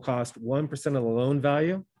point will cost 1% of the loan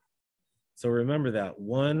value. So remember that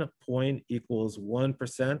 1 point equals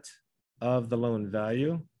 1% of the loan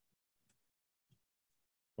value,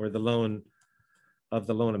 or the loan of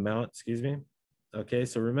the loan amount, excuse me. Okay,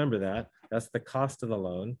 so remember that. That's the cost of the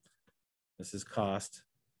loan. This is cost.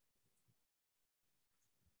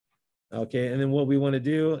 Okay, and then what we want to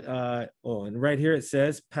do, and right here it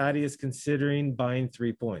says Patty is considering buying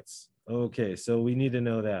 3 points. Okay, so we need to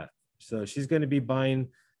know that. So she's going to be buying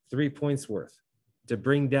 3 points worth to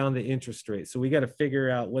bring down the interest rate. So we got to figure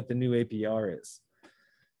out what the new APR is.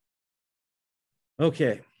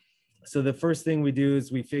 Okay, so the first thing we do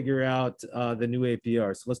is we figure out the new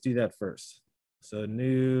APR. So let's do that first. So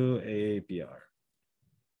new APR.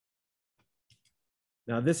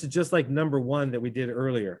 Now this is just like number 1 that we did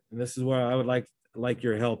earlier. And this is where I would like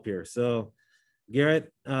your help here. So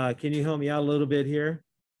Garrett, can you help me out a little bit here?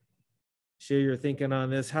 Share your thinking on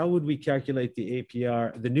this. How would we calculate the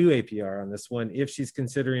APR, the new APR on this one, if she's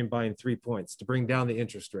considering buying 3 points to bring down the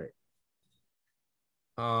interest rate?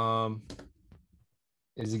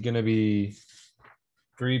 Is it going to be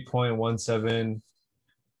 3.17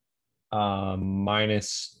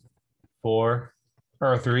 minus 4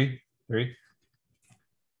 or 3?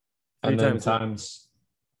 And then times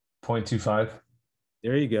 0.25.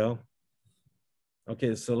 There you go.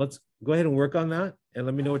 Okay, so let's go ahead and work on that and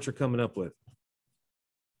let me know what you're coming up with.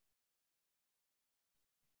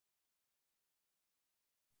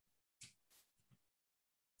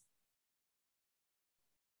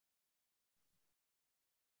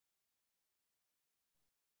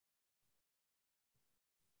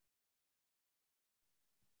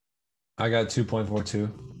 I got 2.42.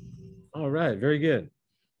 All right, very good.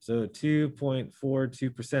 So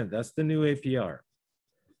 2.42%, that's the new APR.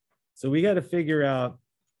 So we got to figure out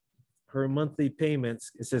her monthly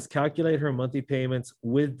payments. It says calculate her monthly payments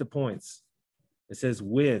with the points. It says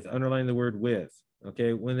with, underline the word with.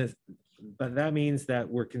 Okay, but that means that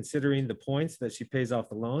we're considering the points that she pays off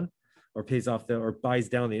the loan or buys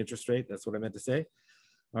down the interest rate. That's what I meant to say.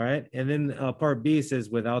 All right, and then part B says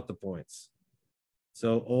without the points.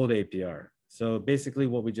 So old APR. So basically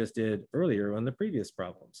what we just did earlier on the previous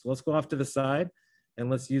problem. So let's go off to the side and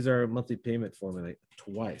let's use our monthly payment formula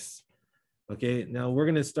twice. Okay, now we're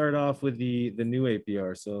going to start off with the new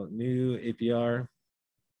APR. So new APR,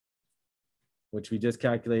 which we just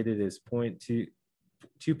calculated, is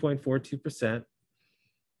 2.42%.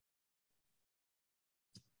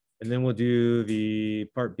 And then we'll do the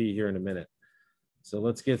part B here in a minute. So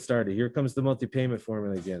let's get started. Here comes the monthly payment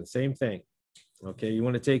formula again. Same thing. Okay, you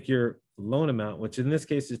want to take your loan amount, which in this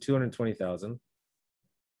case is 220,000.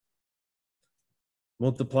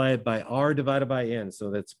 Multiply it by R divided by N. So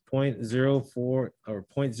that's 0.04 or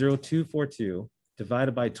 0.0242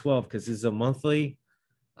 divided by 12 because this is a monthly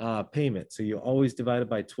payment. So you always divide it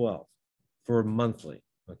by 12 for monthly.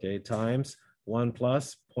 Okay, times 1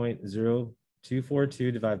 plus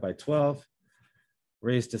 0.0242 divided by 12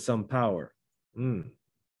 raised to some power.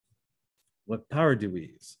 What power do we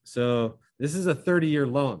use? So this is a 30-year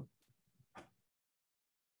loan.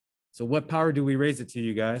 So what power do we raise it to,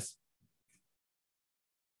 you guys?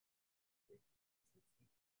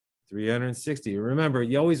 360. Remember,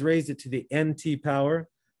 you always raise it to the NT power,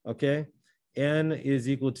 okay? N is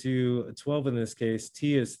equal to 12 in this case.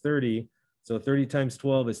 T is 30. So 30 times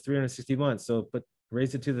 12 is 361. So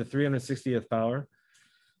raise it to the 360th power,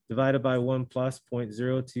 divided by 1 plus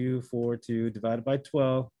 0.0242 divided by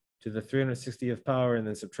 12 to the 360th power, and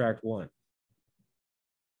then subtract 1.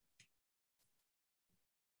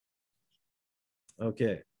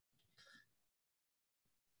 Okay.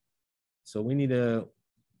 So we need to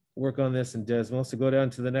work on this in Desmos. So go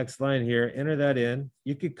down to the next line here, enter that in.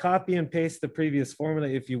 You could copy and paste the previous formula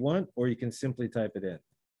if you want, or you can simply type it in.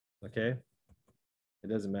 Okay. It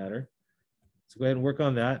doesn't matter. So go ahead and work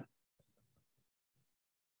on that.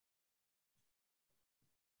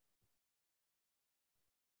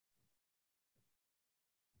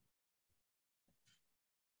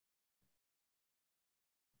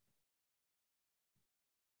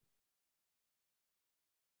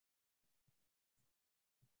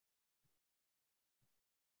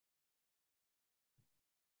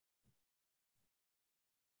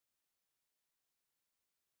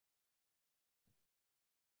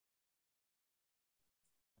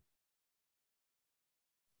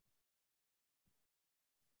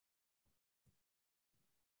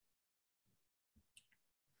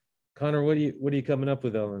 Connor, what are you coming up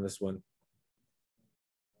with on this one?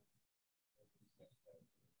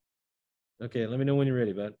 Okay, let me know when you're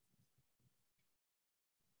ready, bud.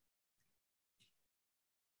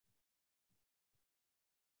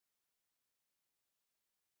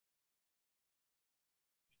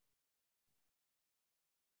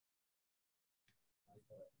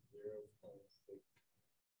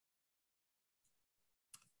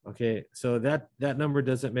 Okay, so that number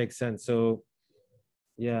doesn't make sense. So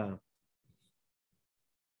yeah.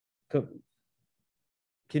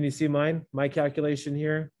 Can you see my calculation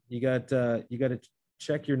here? You got to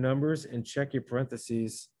check your numbers and check your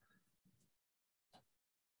parentheses.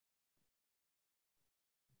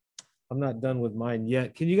 I'm not done with mine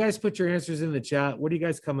yet. Can you guys put your answers in the chat? What are you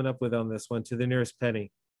guys coming up with on this one to the nearest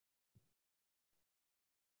penny?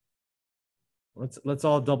 Let's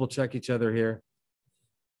all double check each other here.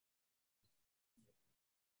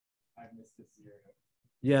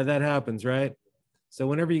 Yeah, that happens, right? So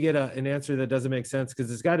whenever you get an answer that doesn't make sense,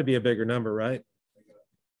 because it's got to be a bigger number, right?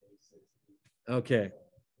 Okay.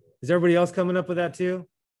 Is everybody else coming up with that too?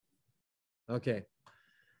 Okay.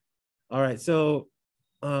 All right. So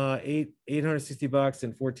 $860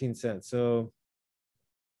 and 14 cents. So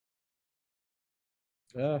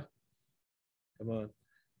come on.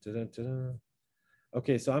 Dun, dun, dun.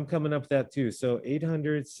 Okay, so I'm coming up with that too. So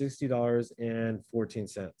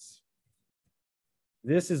 $860.14.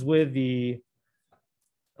 This is with the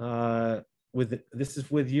this is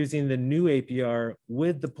with using the new APR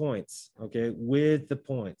with the points. Okay, with the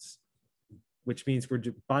points, which means we're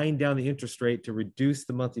buying down the interest rate to reduce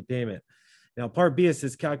the monthly payment. Now, Part B, it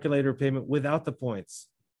says calculator payment without the points.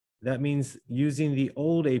 That means using the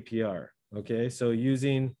old APR. Okay, so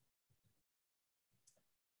using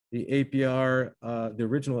the APR, the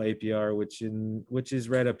original APR, which is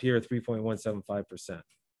right up here, 3.175%.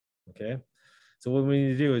 Okay, so what we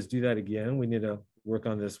need to do is do that again. We need to work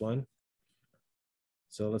on this one.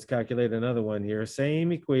 So let's calculate another one here.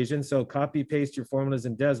 Same equation. So copy paste your formulas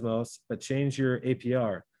in Desmos, but change your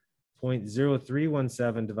APR.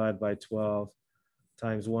 0.0317 divided by 12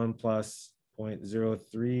 times 1 plus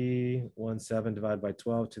 0.0317 divided by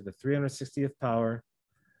 12 to the 360th power.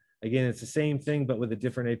 Again, it's the same thing, but with a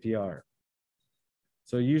different APR.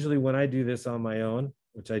 So usually when I do this on my own,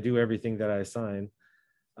 which I do everything that I assign,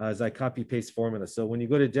 is I copy paste formula. So when you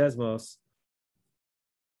go to Desmos,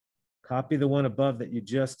 copy the one above that you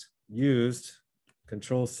just used,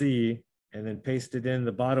 Control C, and then paste it in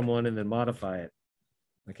the bottom one and then modify it.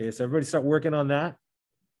 Okay, so everybody start working on that.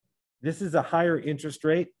 This is a higher interest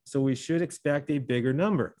rate, so we should expect a bigger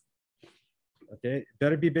number. Okay,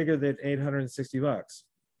 better be bigger than $860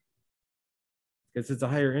 because it's a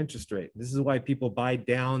higher interest rate. This is why people buy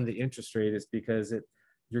down the interest rate, is because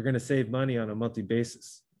you're going to save money on a monthly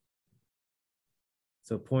basis.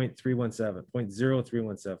 So 0.317,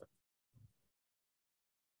 0.0317.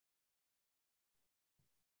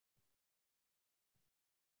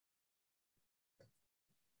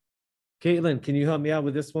 Caitlin, can you help me out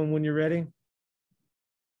with this one when you're ready?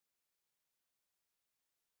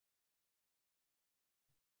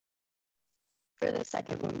 For the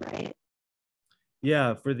second one, right?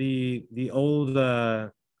 Yeah, for the old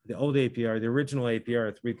APR, the original APR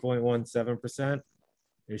at 3.17%,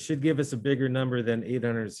 it should give us a bigger number than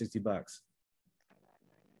 $860.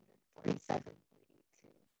 47.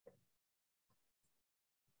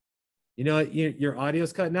 You know, your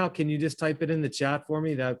audio's cutting out. Can you just type it in the chat for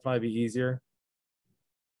me? That'd probably be easier.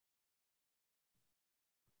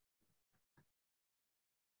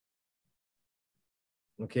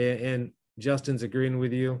 Okay, and Justin's agreeing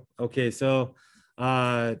with you. Okay, so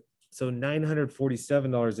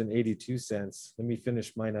 $947.82. Let me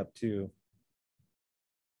finish mine up too.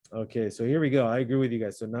 Okay, so here we go. I agree with you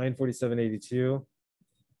guys. So $947.82.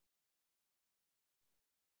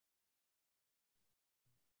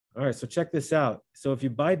 All right, so check this out. So if you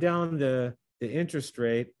buy down the interest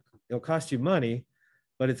rate, it'll cost you money,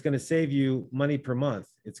 but it's going to save you money per month.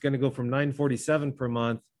 It's going to go from $947 per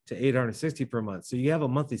month to $860 per month. So you have a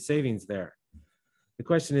monthly savings there. The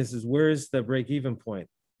question is where's the break-even point?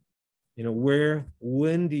 You know,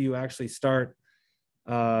 when do you actually start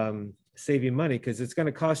saving money? Because it's going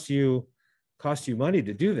to cost you money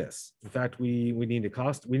to do this. In fact, we need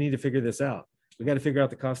to figure this out. We got to figure out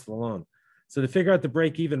the cost of the loan. So to figure out the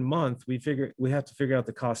break-even month, we have to figure out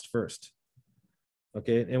the cost first.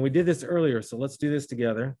 Okay, and we did this earlier, so let's do this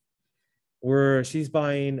together. She's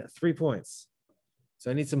buying 3 points.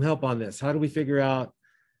 So I need some help on this. How do we figure out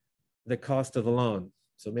the cost of the loan?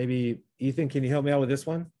 So maybe Ethan, can you help me out with this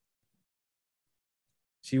one?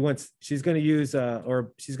 She's going to use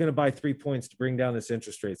or she's going to buy 3 points to bring down this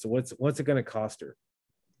interest rate. So what's it going to cost her?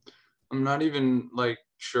 I'm not even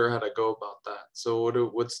sure how to go about that. So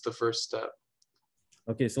what's the first step?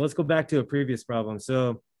 Okay, so let's go back to a previous problem.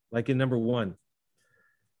 So like in number 1.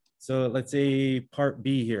 So let's say part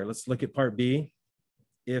B here. Let's look at part B.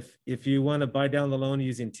 If you want to buy down the loan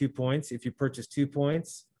using 2 points, if you purchase 2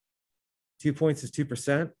 points, 2 points is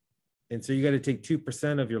 2%. And so you got to take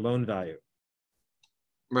 2% of your loan value.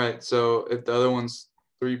 Right. So if the other one's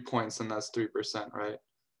 3 points, and that's 3%, right?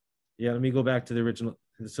 Yeah, let me go back to the original.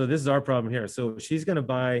 So this is our problem here. So she's going to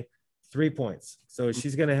buy 3 points. So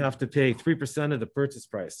she's going to have to pay 3% of the purchase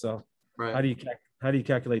price. So Right. how do you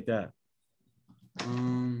calculate that? Let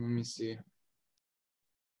me see.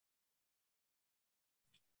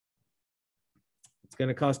 It's going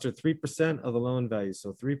to cost her 3% of the loan value.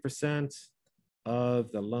 So 3%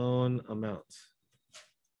 of the loan amount.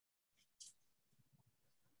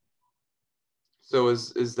 So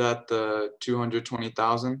is that the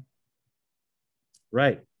 220,000?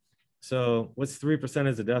 Right. So what's 3%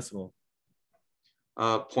 as a decimal?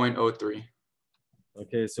 0.03.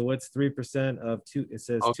 Okay, so what's 3% of two? It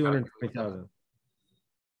says Okay. 220,000.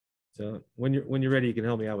 So when you're ready, you can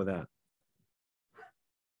help me out with that.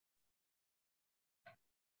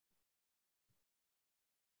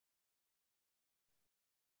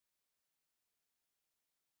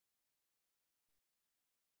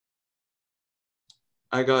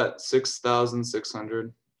 I got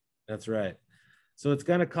 6,600. That's right. So it's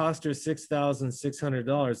going to cost her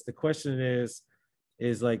 $6,600. The question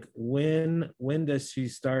is like, when does she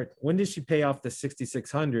start? When does she pay off the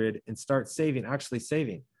 6,600 and start saving, actually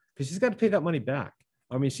saving? Because she's got to pay that money back.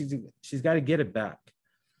 I mean, she's got to get it back.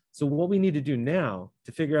 So what we need to do now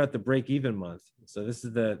to figure out the break-even month. So this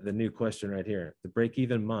is the new question right here, the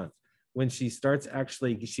break-even month. When she starts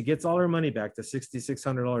actually, she gets all her money back, the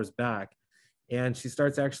 $6,600 back, and she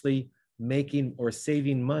starts actually making or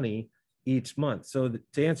saving money each month. So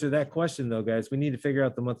to answer that question though, guys, we need to figure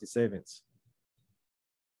out the monthly savings.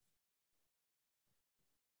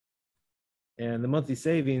 And the monthly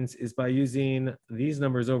savings is by using these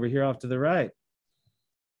numbers over here off to the right.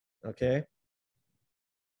 Okay.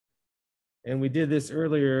 And we did this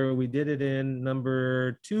earlier. We did it in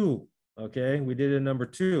number 2. Okay. We did it in number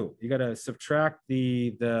 2. You got to subtract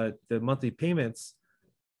the monthly payments,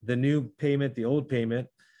 the new payment, the old payment,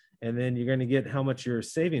 and then you're going to get how much you're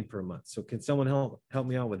saving per month. So can someone help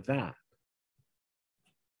me out with that?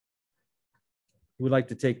 Who would like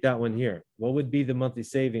to take that one here? What would be the monthly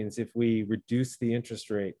savings if we reduce the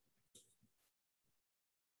interest rate?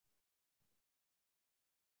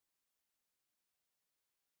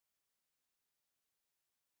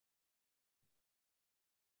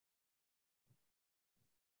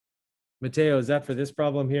 Mateo, is that for this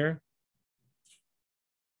problem here?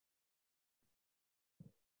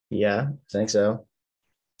 Yeah, I think so.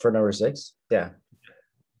 For number 6, yeah.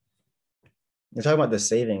 You're talking about the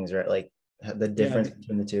savings, right? Like the difference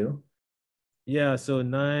between the two. Yeah, so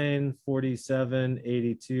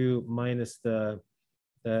 947.82 minus the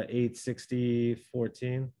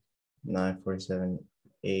 860.14.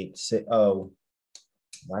 947.86. Oh,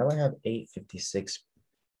 why do I have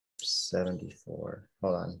 856.74?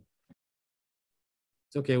 Hold on.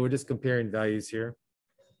 It's okay, we're just comparing values here.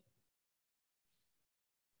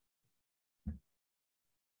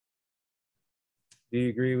 Do you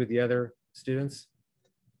agree with the other students?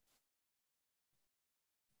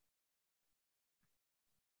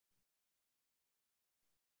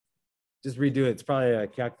 Just redo it. It's probably a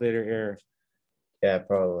calculator error. Yeah,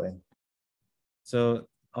 probably. So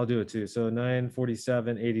I'll do it too. So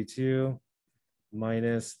 947.82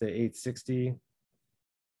 minus the 860.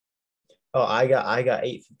 Oh, I got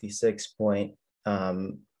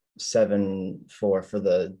 856.74 for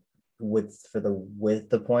the with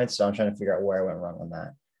the points. So I'm trying to figure out where I went wrong on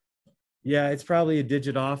that. Yeah, it's probably a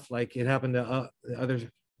digit off, like it happened to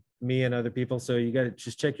me and other people. So you got to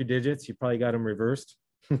just check your digits. You probably got them reversed.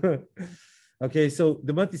 Okay, so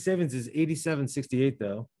the monthly savings is 87.68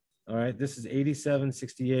 though. All right, this is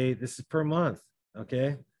 87.68. This is per month.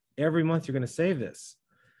 Okay, every month you're going to save this.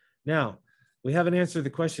 Now, we haven't answered the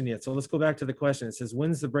question yet. So let's go back to the question. It says,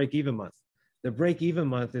 when's the break-even month? The break-even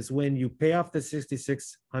month is when you pay off the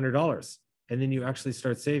 $6,600 and then you actually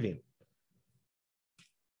start saving.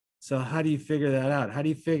 So how do you figure that out? How do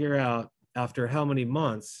you figure out after how many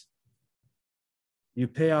months you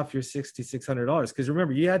pay off your $6,600? Because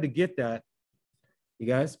remember, you had to get that, you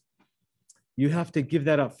guys. You have to give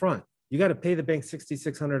that up front. You got to pay the bank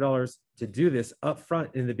 $6,600 to do this up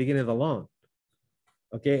front in the beginning of the loan.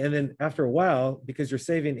 Okay, and then after a while, because you're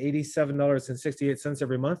saving $87.68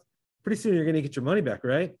 every month, pretty soon you're going to get your money back,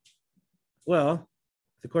 right? Well,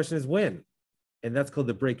 the question is when, and that's called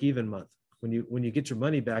the break-even month. When you get your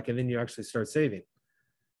money back and then you actually start saving.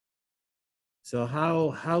 So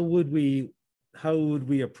how would we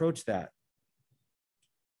approach that?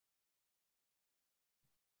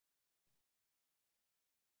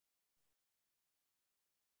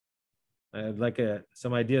 I'd like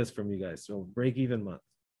some ideas from you guys. So break-even month.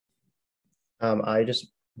 I just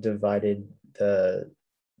divided the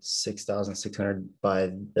 6,600 by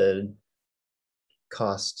the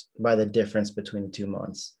cost by the difference between the 2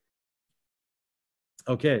 months.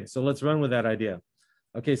 Okay, so let's run with that idea.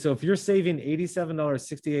 Okay, so if you're saving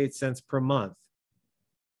 $87.68 per month,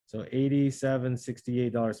 so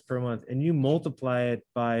 $87.68 per month, and you multiply it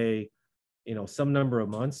by, you know, some number of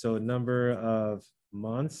months, so a number of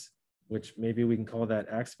months, which maybe we can call that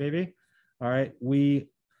X maybe. All right,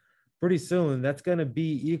 pretty soon that's going to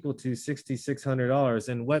be equal to $6,600.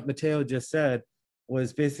 And what Mateo just said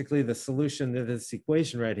was basically the solution to this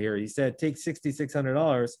equation right here. He said, take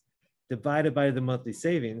 $6,600 divided by the monthly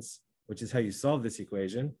savings, which is how you solve this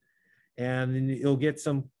equation. And then you'll get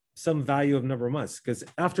some value of number of months, because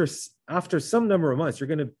after some number of months, you're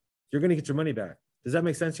going to get your money back. Does that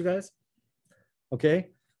make sense, you guys? Okay.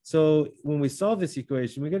 So when we solve this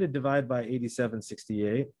equation, we got to divide by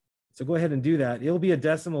 8768. So go ahead and do that. It'll be a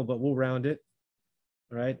decimal, but we'll round it.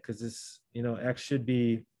 All right. Because this, you know, X should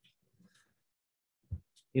be,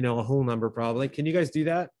 you know, a whole number probably. Can you guys do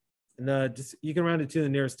that? And just, you can round it to the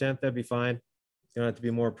nearest tenth. That'd be fine. You don't have to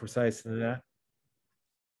be more precise than that.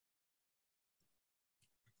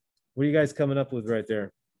 What are you guys coming up with right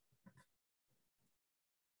there?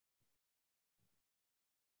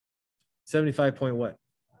 75 point what?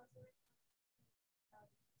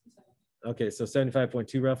 Okay, so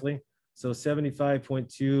 75.2 roughly. So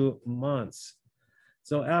 75.2 months.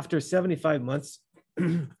 So after 75 months,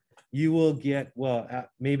 you will get, well,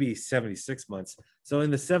 maybe 76 months. So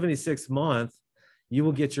in the 76th month, you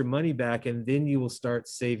will get your money back, and then you will start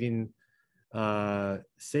saving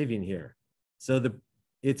here. So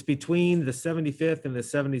it's between the 75th and the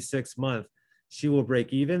 76th month, she will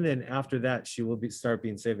break even. And after that, she will start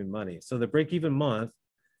saving money. So the break even month,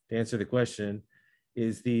 to answer the question,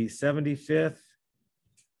 is the 75th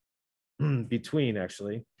between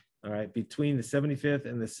the 75th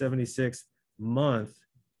and the 76th month.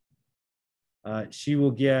 She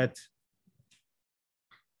will get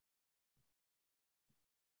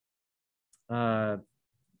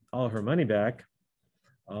all her money back.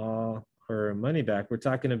 We're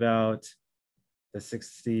talking about the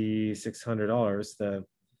 $6,600, the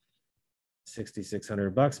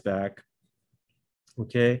 $6,600 back.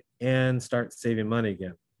 Okay, and start saving money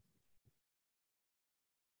again.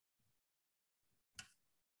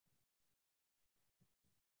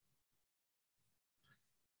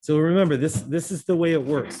 So remember, this is the way it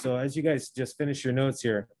works. So as you guys just finish your notes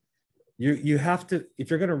here, you have to, if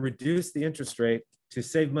you're going to reduce the interest rate to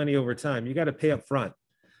save money over time, you got to pay up front.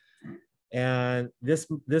 And this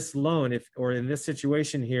loan, or in this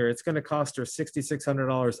situation here, it's going to cost her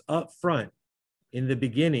 $6,600 up front in the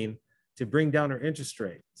beginning to bring down her interest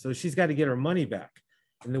rate. So she's got to get her money back.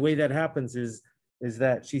 And the way that happens is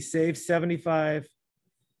that she saves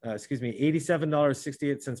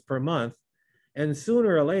 $87.68 per month. And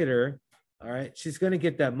sooner or later, all right, she's going to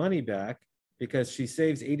get that money back because she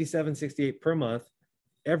saves $87.68 per month,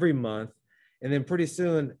 every month. And then pretty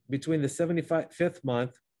soon, between the 75th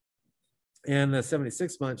month and the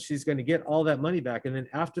 76th month, she's going to get all that money back. And then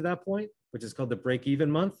after that point, which is called the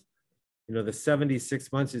break-even month, you know, the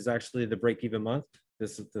 76 months is actually the break-even month,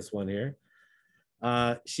 this one here.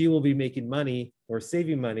 She will be making money or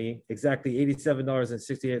saving money, exactly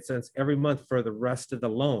 $87.68 every month for the rest of the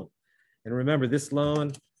loan. And remember, this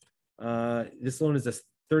loan is a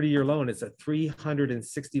 30-year loan. It's a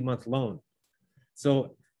 360-month loan.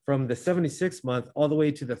 So from the 76th month all the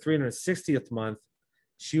way to the 360th month,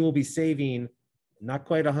 she will be saving not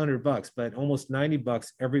quite $100, but almost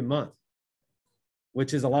 $90 every month,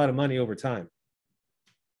 which is a lot of money over time.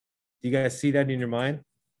 Do you guys see that in your mind?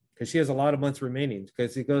 Because she has a lot of months remaining,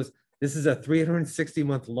 because it goes, this is a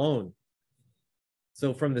 360-month loan.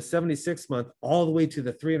 So from the 76th month all the way to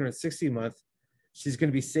the 360 month, she's going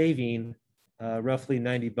to be saving roughly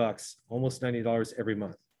 $90, almost $90 every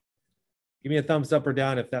month. Give me a thumbs up or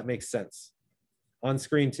down if that makes sense. On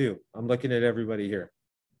screen too. I'm looking at everybody here.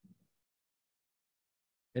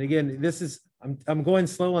 And again, this is, I'm going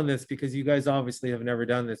slow on this because you guys obviously have never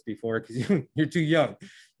done this before, because you're too young.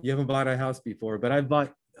 You haven't bought a house before, but I've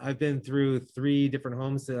been through 3 different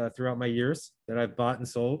homes throughout my years that I've bought and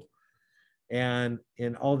sold. And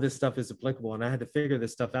all this stuff is applicable. And I had to figure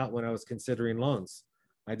this stuff out when I was considering loans.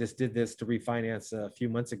 I just did this to refinance a few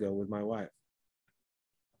months ago with my wife.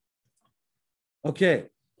 Okay,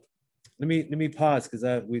 let me pause, because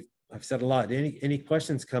I've said a lot. Any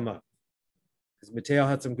questions come up? Because Mateo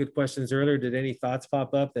had some good questions earlier. Did any thoughts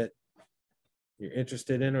pop up that you're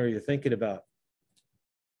interested in or you're thinking about?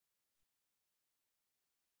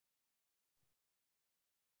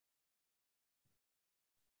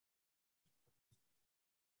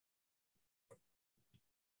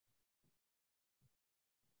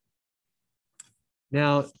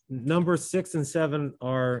 Now, number 6 and 7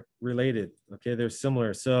 are related. Okay, they're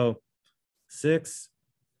similar. So 6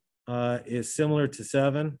 is similar to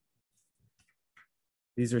 7.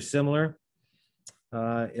 These are similar.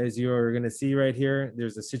 As you're going to see right here,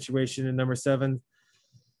 there's a situation in number 7.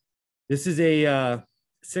 This is a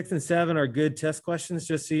 6 and 7 are good test questions,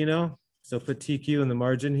 just so you know. So put TQ in the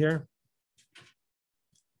margin here.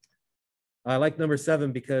 I like number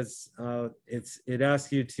 7 because it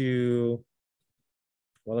asks you to,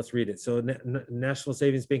 well, let's read it. So National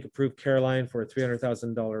Savings Bank approved Caroline for a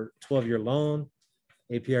 $300,000 12-year loan.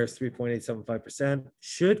 APR is 3.875%.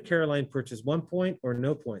 Should Caroline purchase 1 point or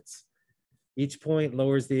no points? Each point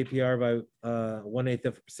lowers the APR by 1/8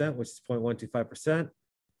 of a percent, which is 0.125%,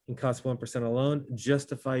 and costs 1% alone.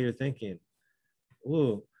 Justify your thinking.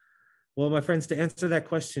 Ooh. Well, my friends, to answer that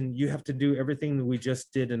question, you have to do everything that we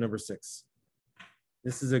just did in number 6.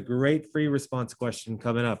 This is a great free response question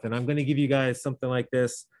coming up, and I'm going to give you guys something like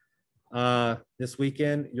this this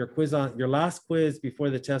weekend. Your last quiz before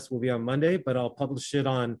the test will be on Monday, but I'll publish it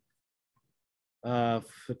on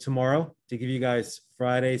for tomorrow to give you guys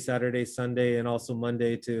Friday, Saturday, Sunday, and also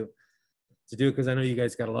Monday to do it, because I know you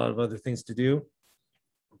guys got a lot of other things to do.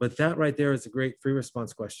 But that right there is a great free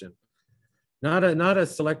response question. Not a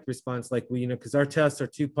select response like we, because our tests are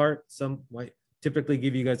 2-part. Some might typically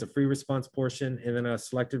give you guys a free response portion and then a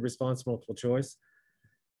selected response, multiple choice.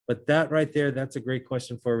 But that right there, that's a great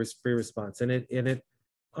question for a free response. And it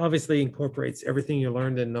obviously incorporates everything you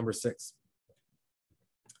learned in number 6.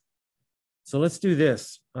 So let's do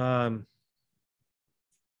this. I'm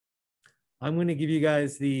going to give you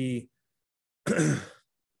guys the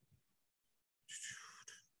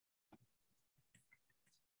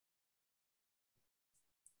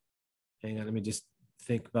hang on, let me just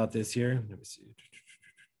think about this here. Let me see.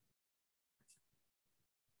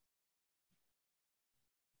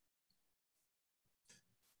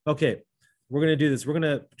 Okay, we're going to do this. We're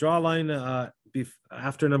going to draw a line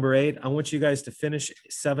after number 8. I want you guys to finish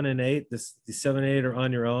 7 and 8. The 7 and 8 are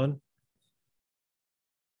on your own.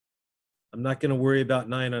 I'm not going to worry about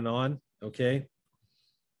 9 and on. Okay.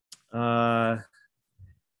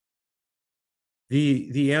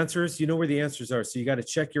 The answers, you know where the answers are. So you got to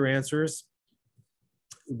check your answers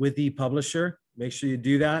with the publisher. Make sure you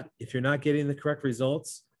do that. If you're not getting the correct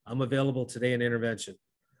results, I'm available today in intervention.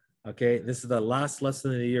 Okay, this is the last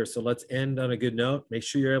lesson of the year. So let's end on a good note. Make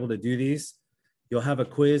sure you're able to do these. You'll have a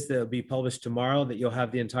quiz that will be published tomorrow that you'll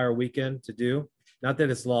have the entire weekend to do. Not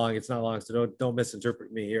that it's long, it's not long. So don't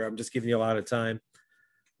misinterpret me here. I'm just giving you a lot of time.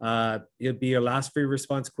 It'll be your last free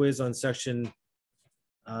response quiz on section,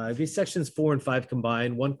 it'll be sections 4 and 5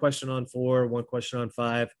 combined. 1 question on 4, 1 question on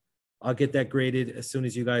 5. I'll get that graded as soon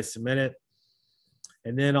as you guys submit it.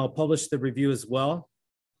 And then I'll publish the review as well.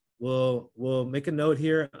 We'll make a note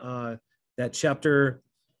here that chapter,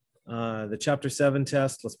 the chapter 7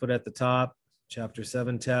 test, let's put it at the top, chapter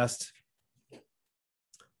 7 test,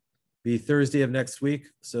 be Thursday of next week.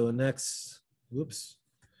 So next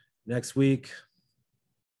week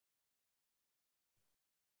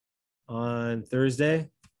on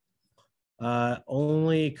Thursday,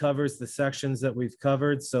 only covers the sections that we've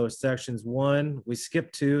covered. So sections 1, we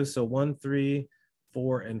skipped 2, so 1, 3,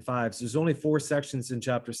 4, and 5. So there's only 4 sections in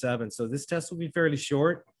chapter 7. So this test will be fairly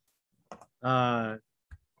short.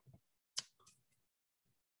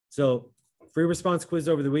 So free response quiz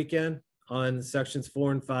over the weekend on sections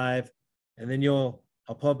 4 and 5. And then I'll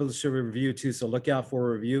publish a review too. So look out for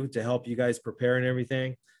a review to help you guys prepare and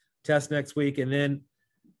everything. Test next week. And then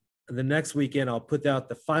the next weekend, I'll put out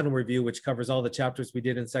the final review, which covers all the chapters we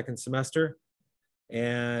did in second semester.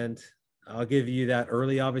 And I'll give you that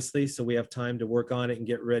early, obviously, so we have time to work on it and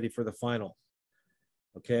get ready for the final.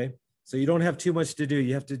 Okay, so you don't have too much to do.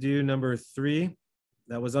 You have to do number 3.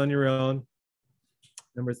 That was on your own.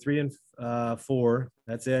 Number 3 and 4,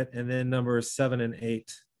 that's it. And then number 7 and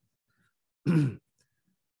 8. Okay,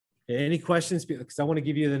 any questions? Because I want to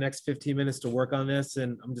give you the next 15 minutes to work on this,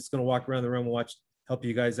 and I'm just going to walk around the room and help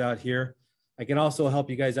you guys out here. I can also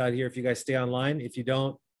help you guys out here if you guys stay online. If you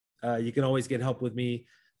don't, you can always get help with me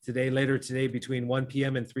later today between 1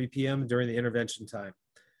 p.m. and 3 p.m. during the intervention time.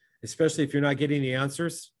 Especially if you're not getting the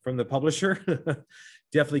answers from the publisher,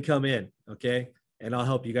 definitely come in, okay? And I'll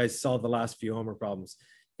help you guys solve the last few homework problems.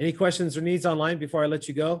 Any questions or needs online before I let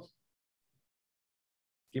you go?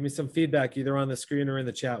 Give me some feedback either on the screen or in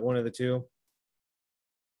the chat, one of the two.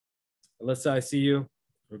 Alyssa, I see you.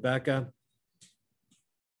 Rebecca.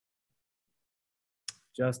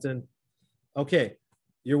 Justin. Okay.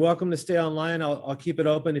 You're welcome to stay online. I'll keep it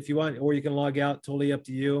open if you want, or you can log out, totally up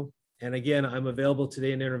to you. And again, I'm available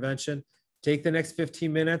today in intervention. take the next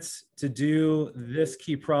 15 minutes to do this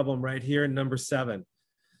key problem right here, number 7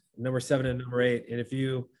 and number 8. And if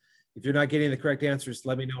you're not getting the correct answers,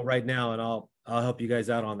 let me know right now and I'll help you guys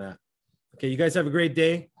out on that. Okay, you guys have a great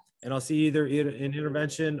day, and I'll see you either in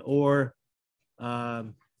intervention or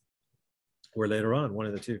later on, one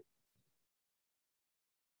of the two.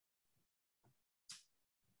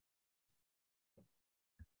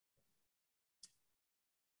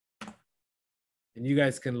 And you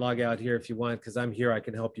guys can log out here if you want, because I'm here, I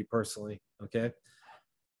can help you personally, okay?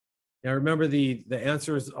 Now remember, the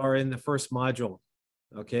answers are in the first module,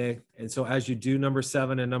 okay? And so as you do number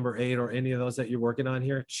 7 and number 8 or any of those that you're working on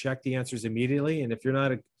here, check the answers immediately. And if you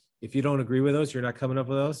don't agree with those, you're not coming up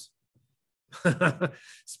with those,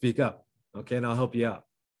 speak up, okay? And I'll help you out.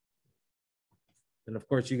 And of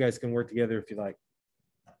course, you guys can work together if you like.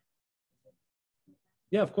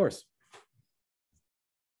 Yeah, of course.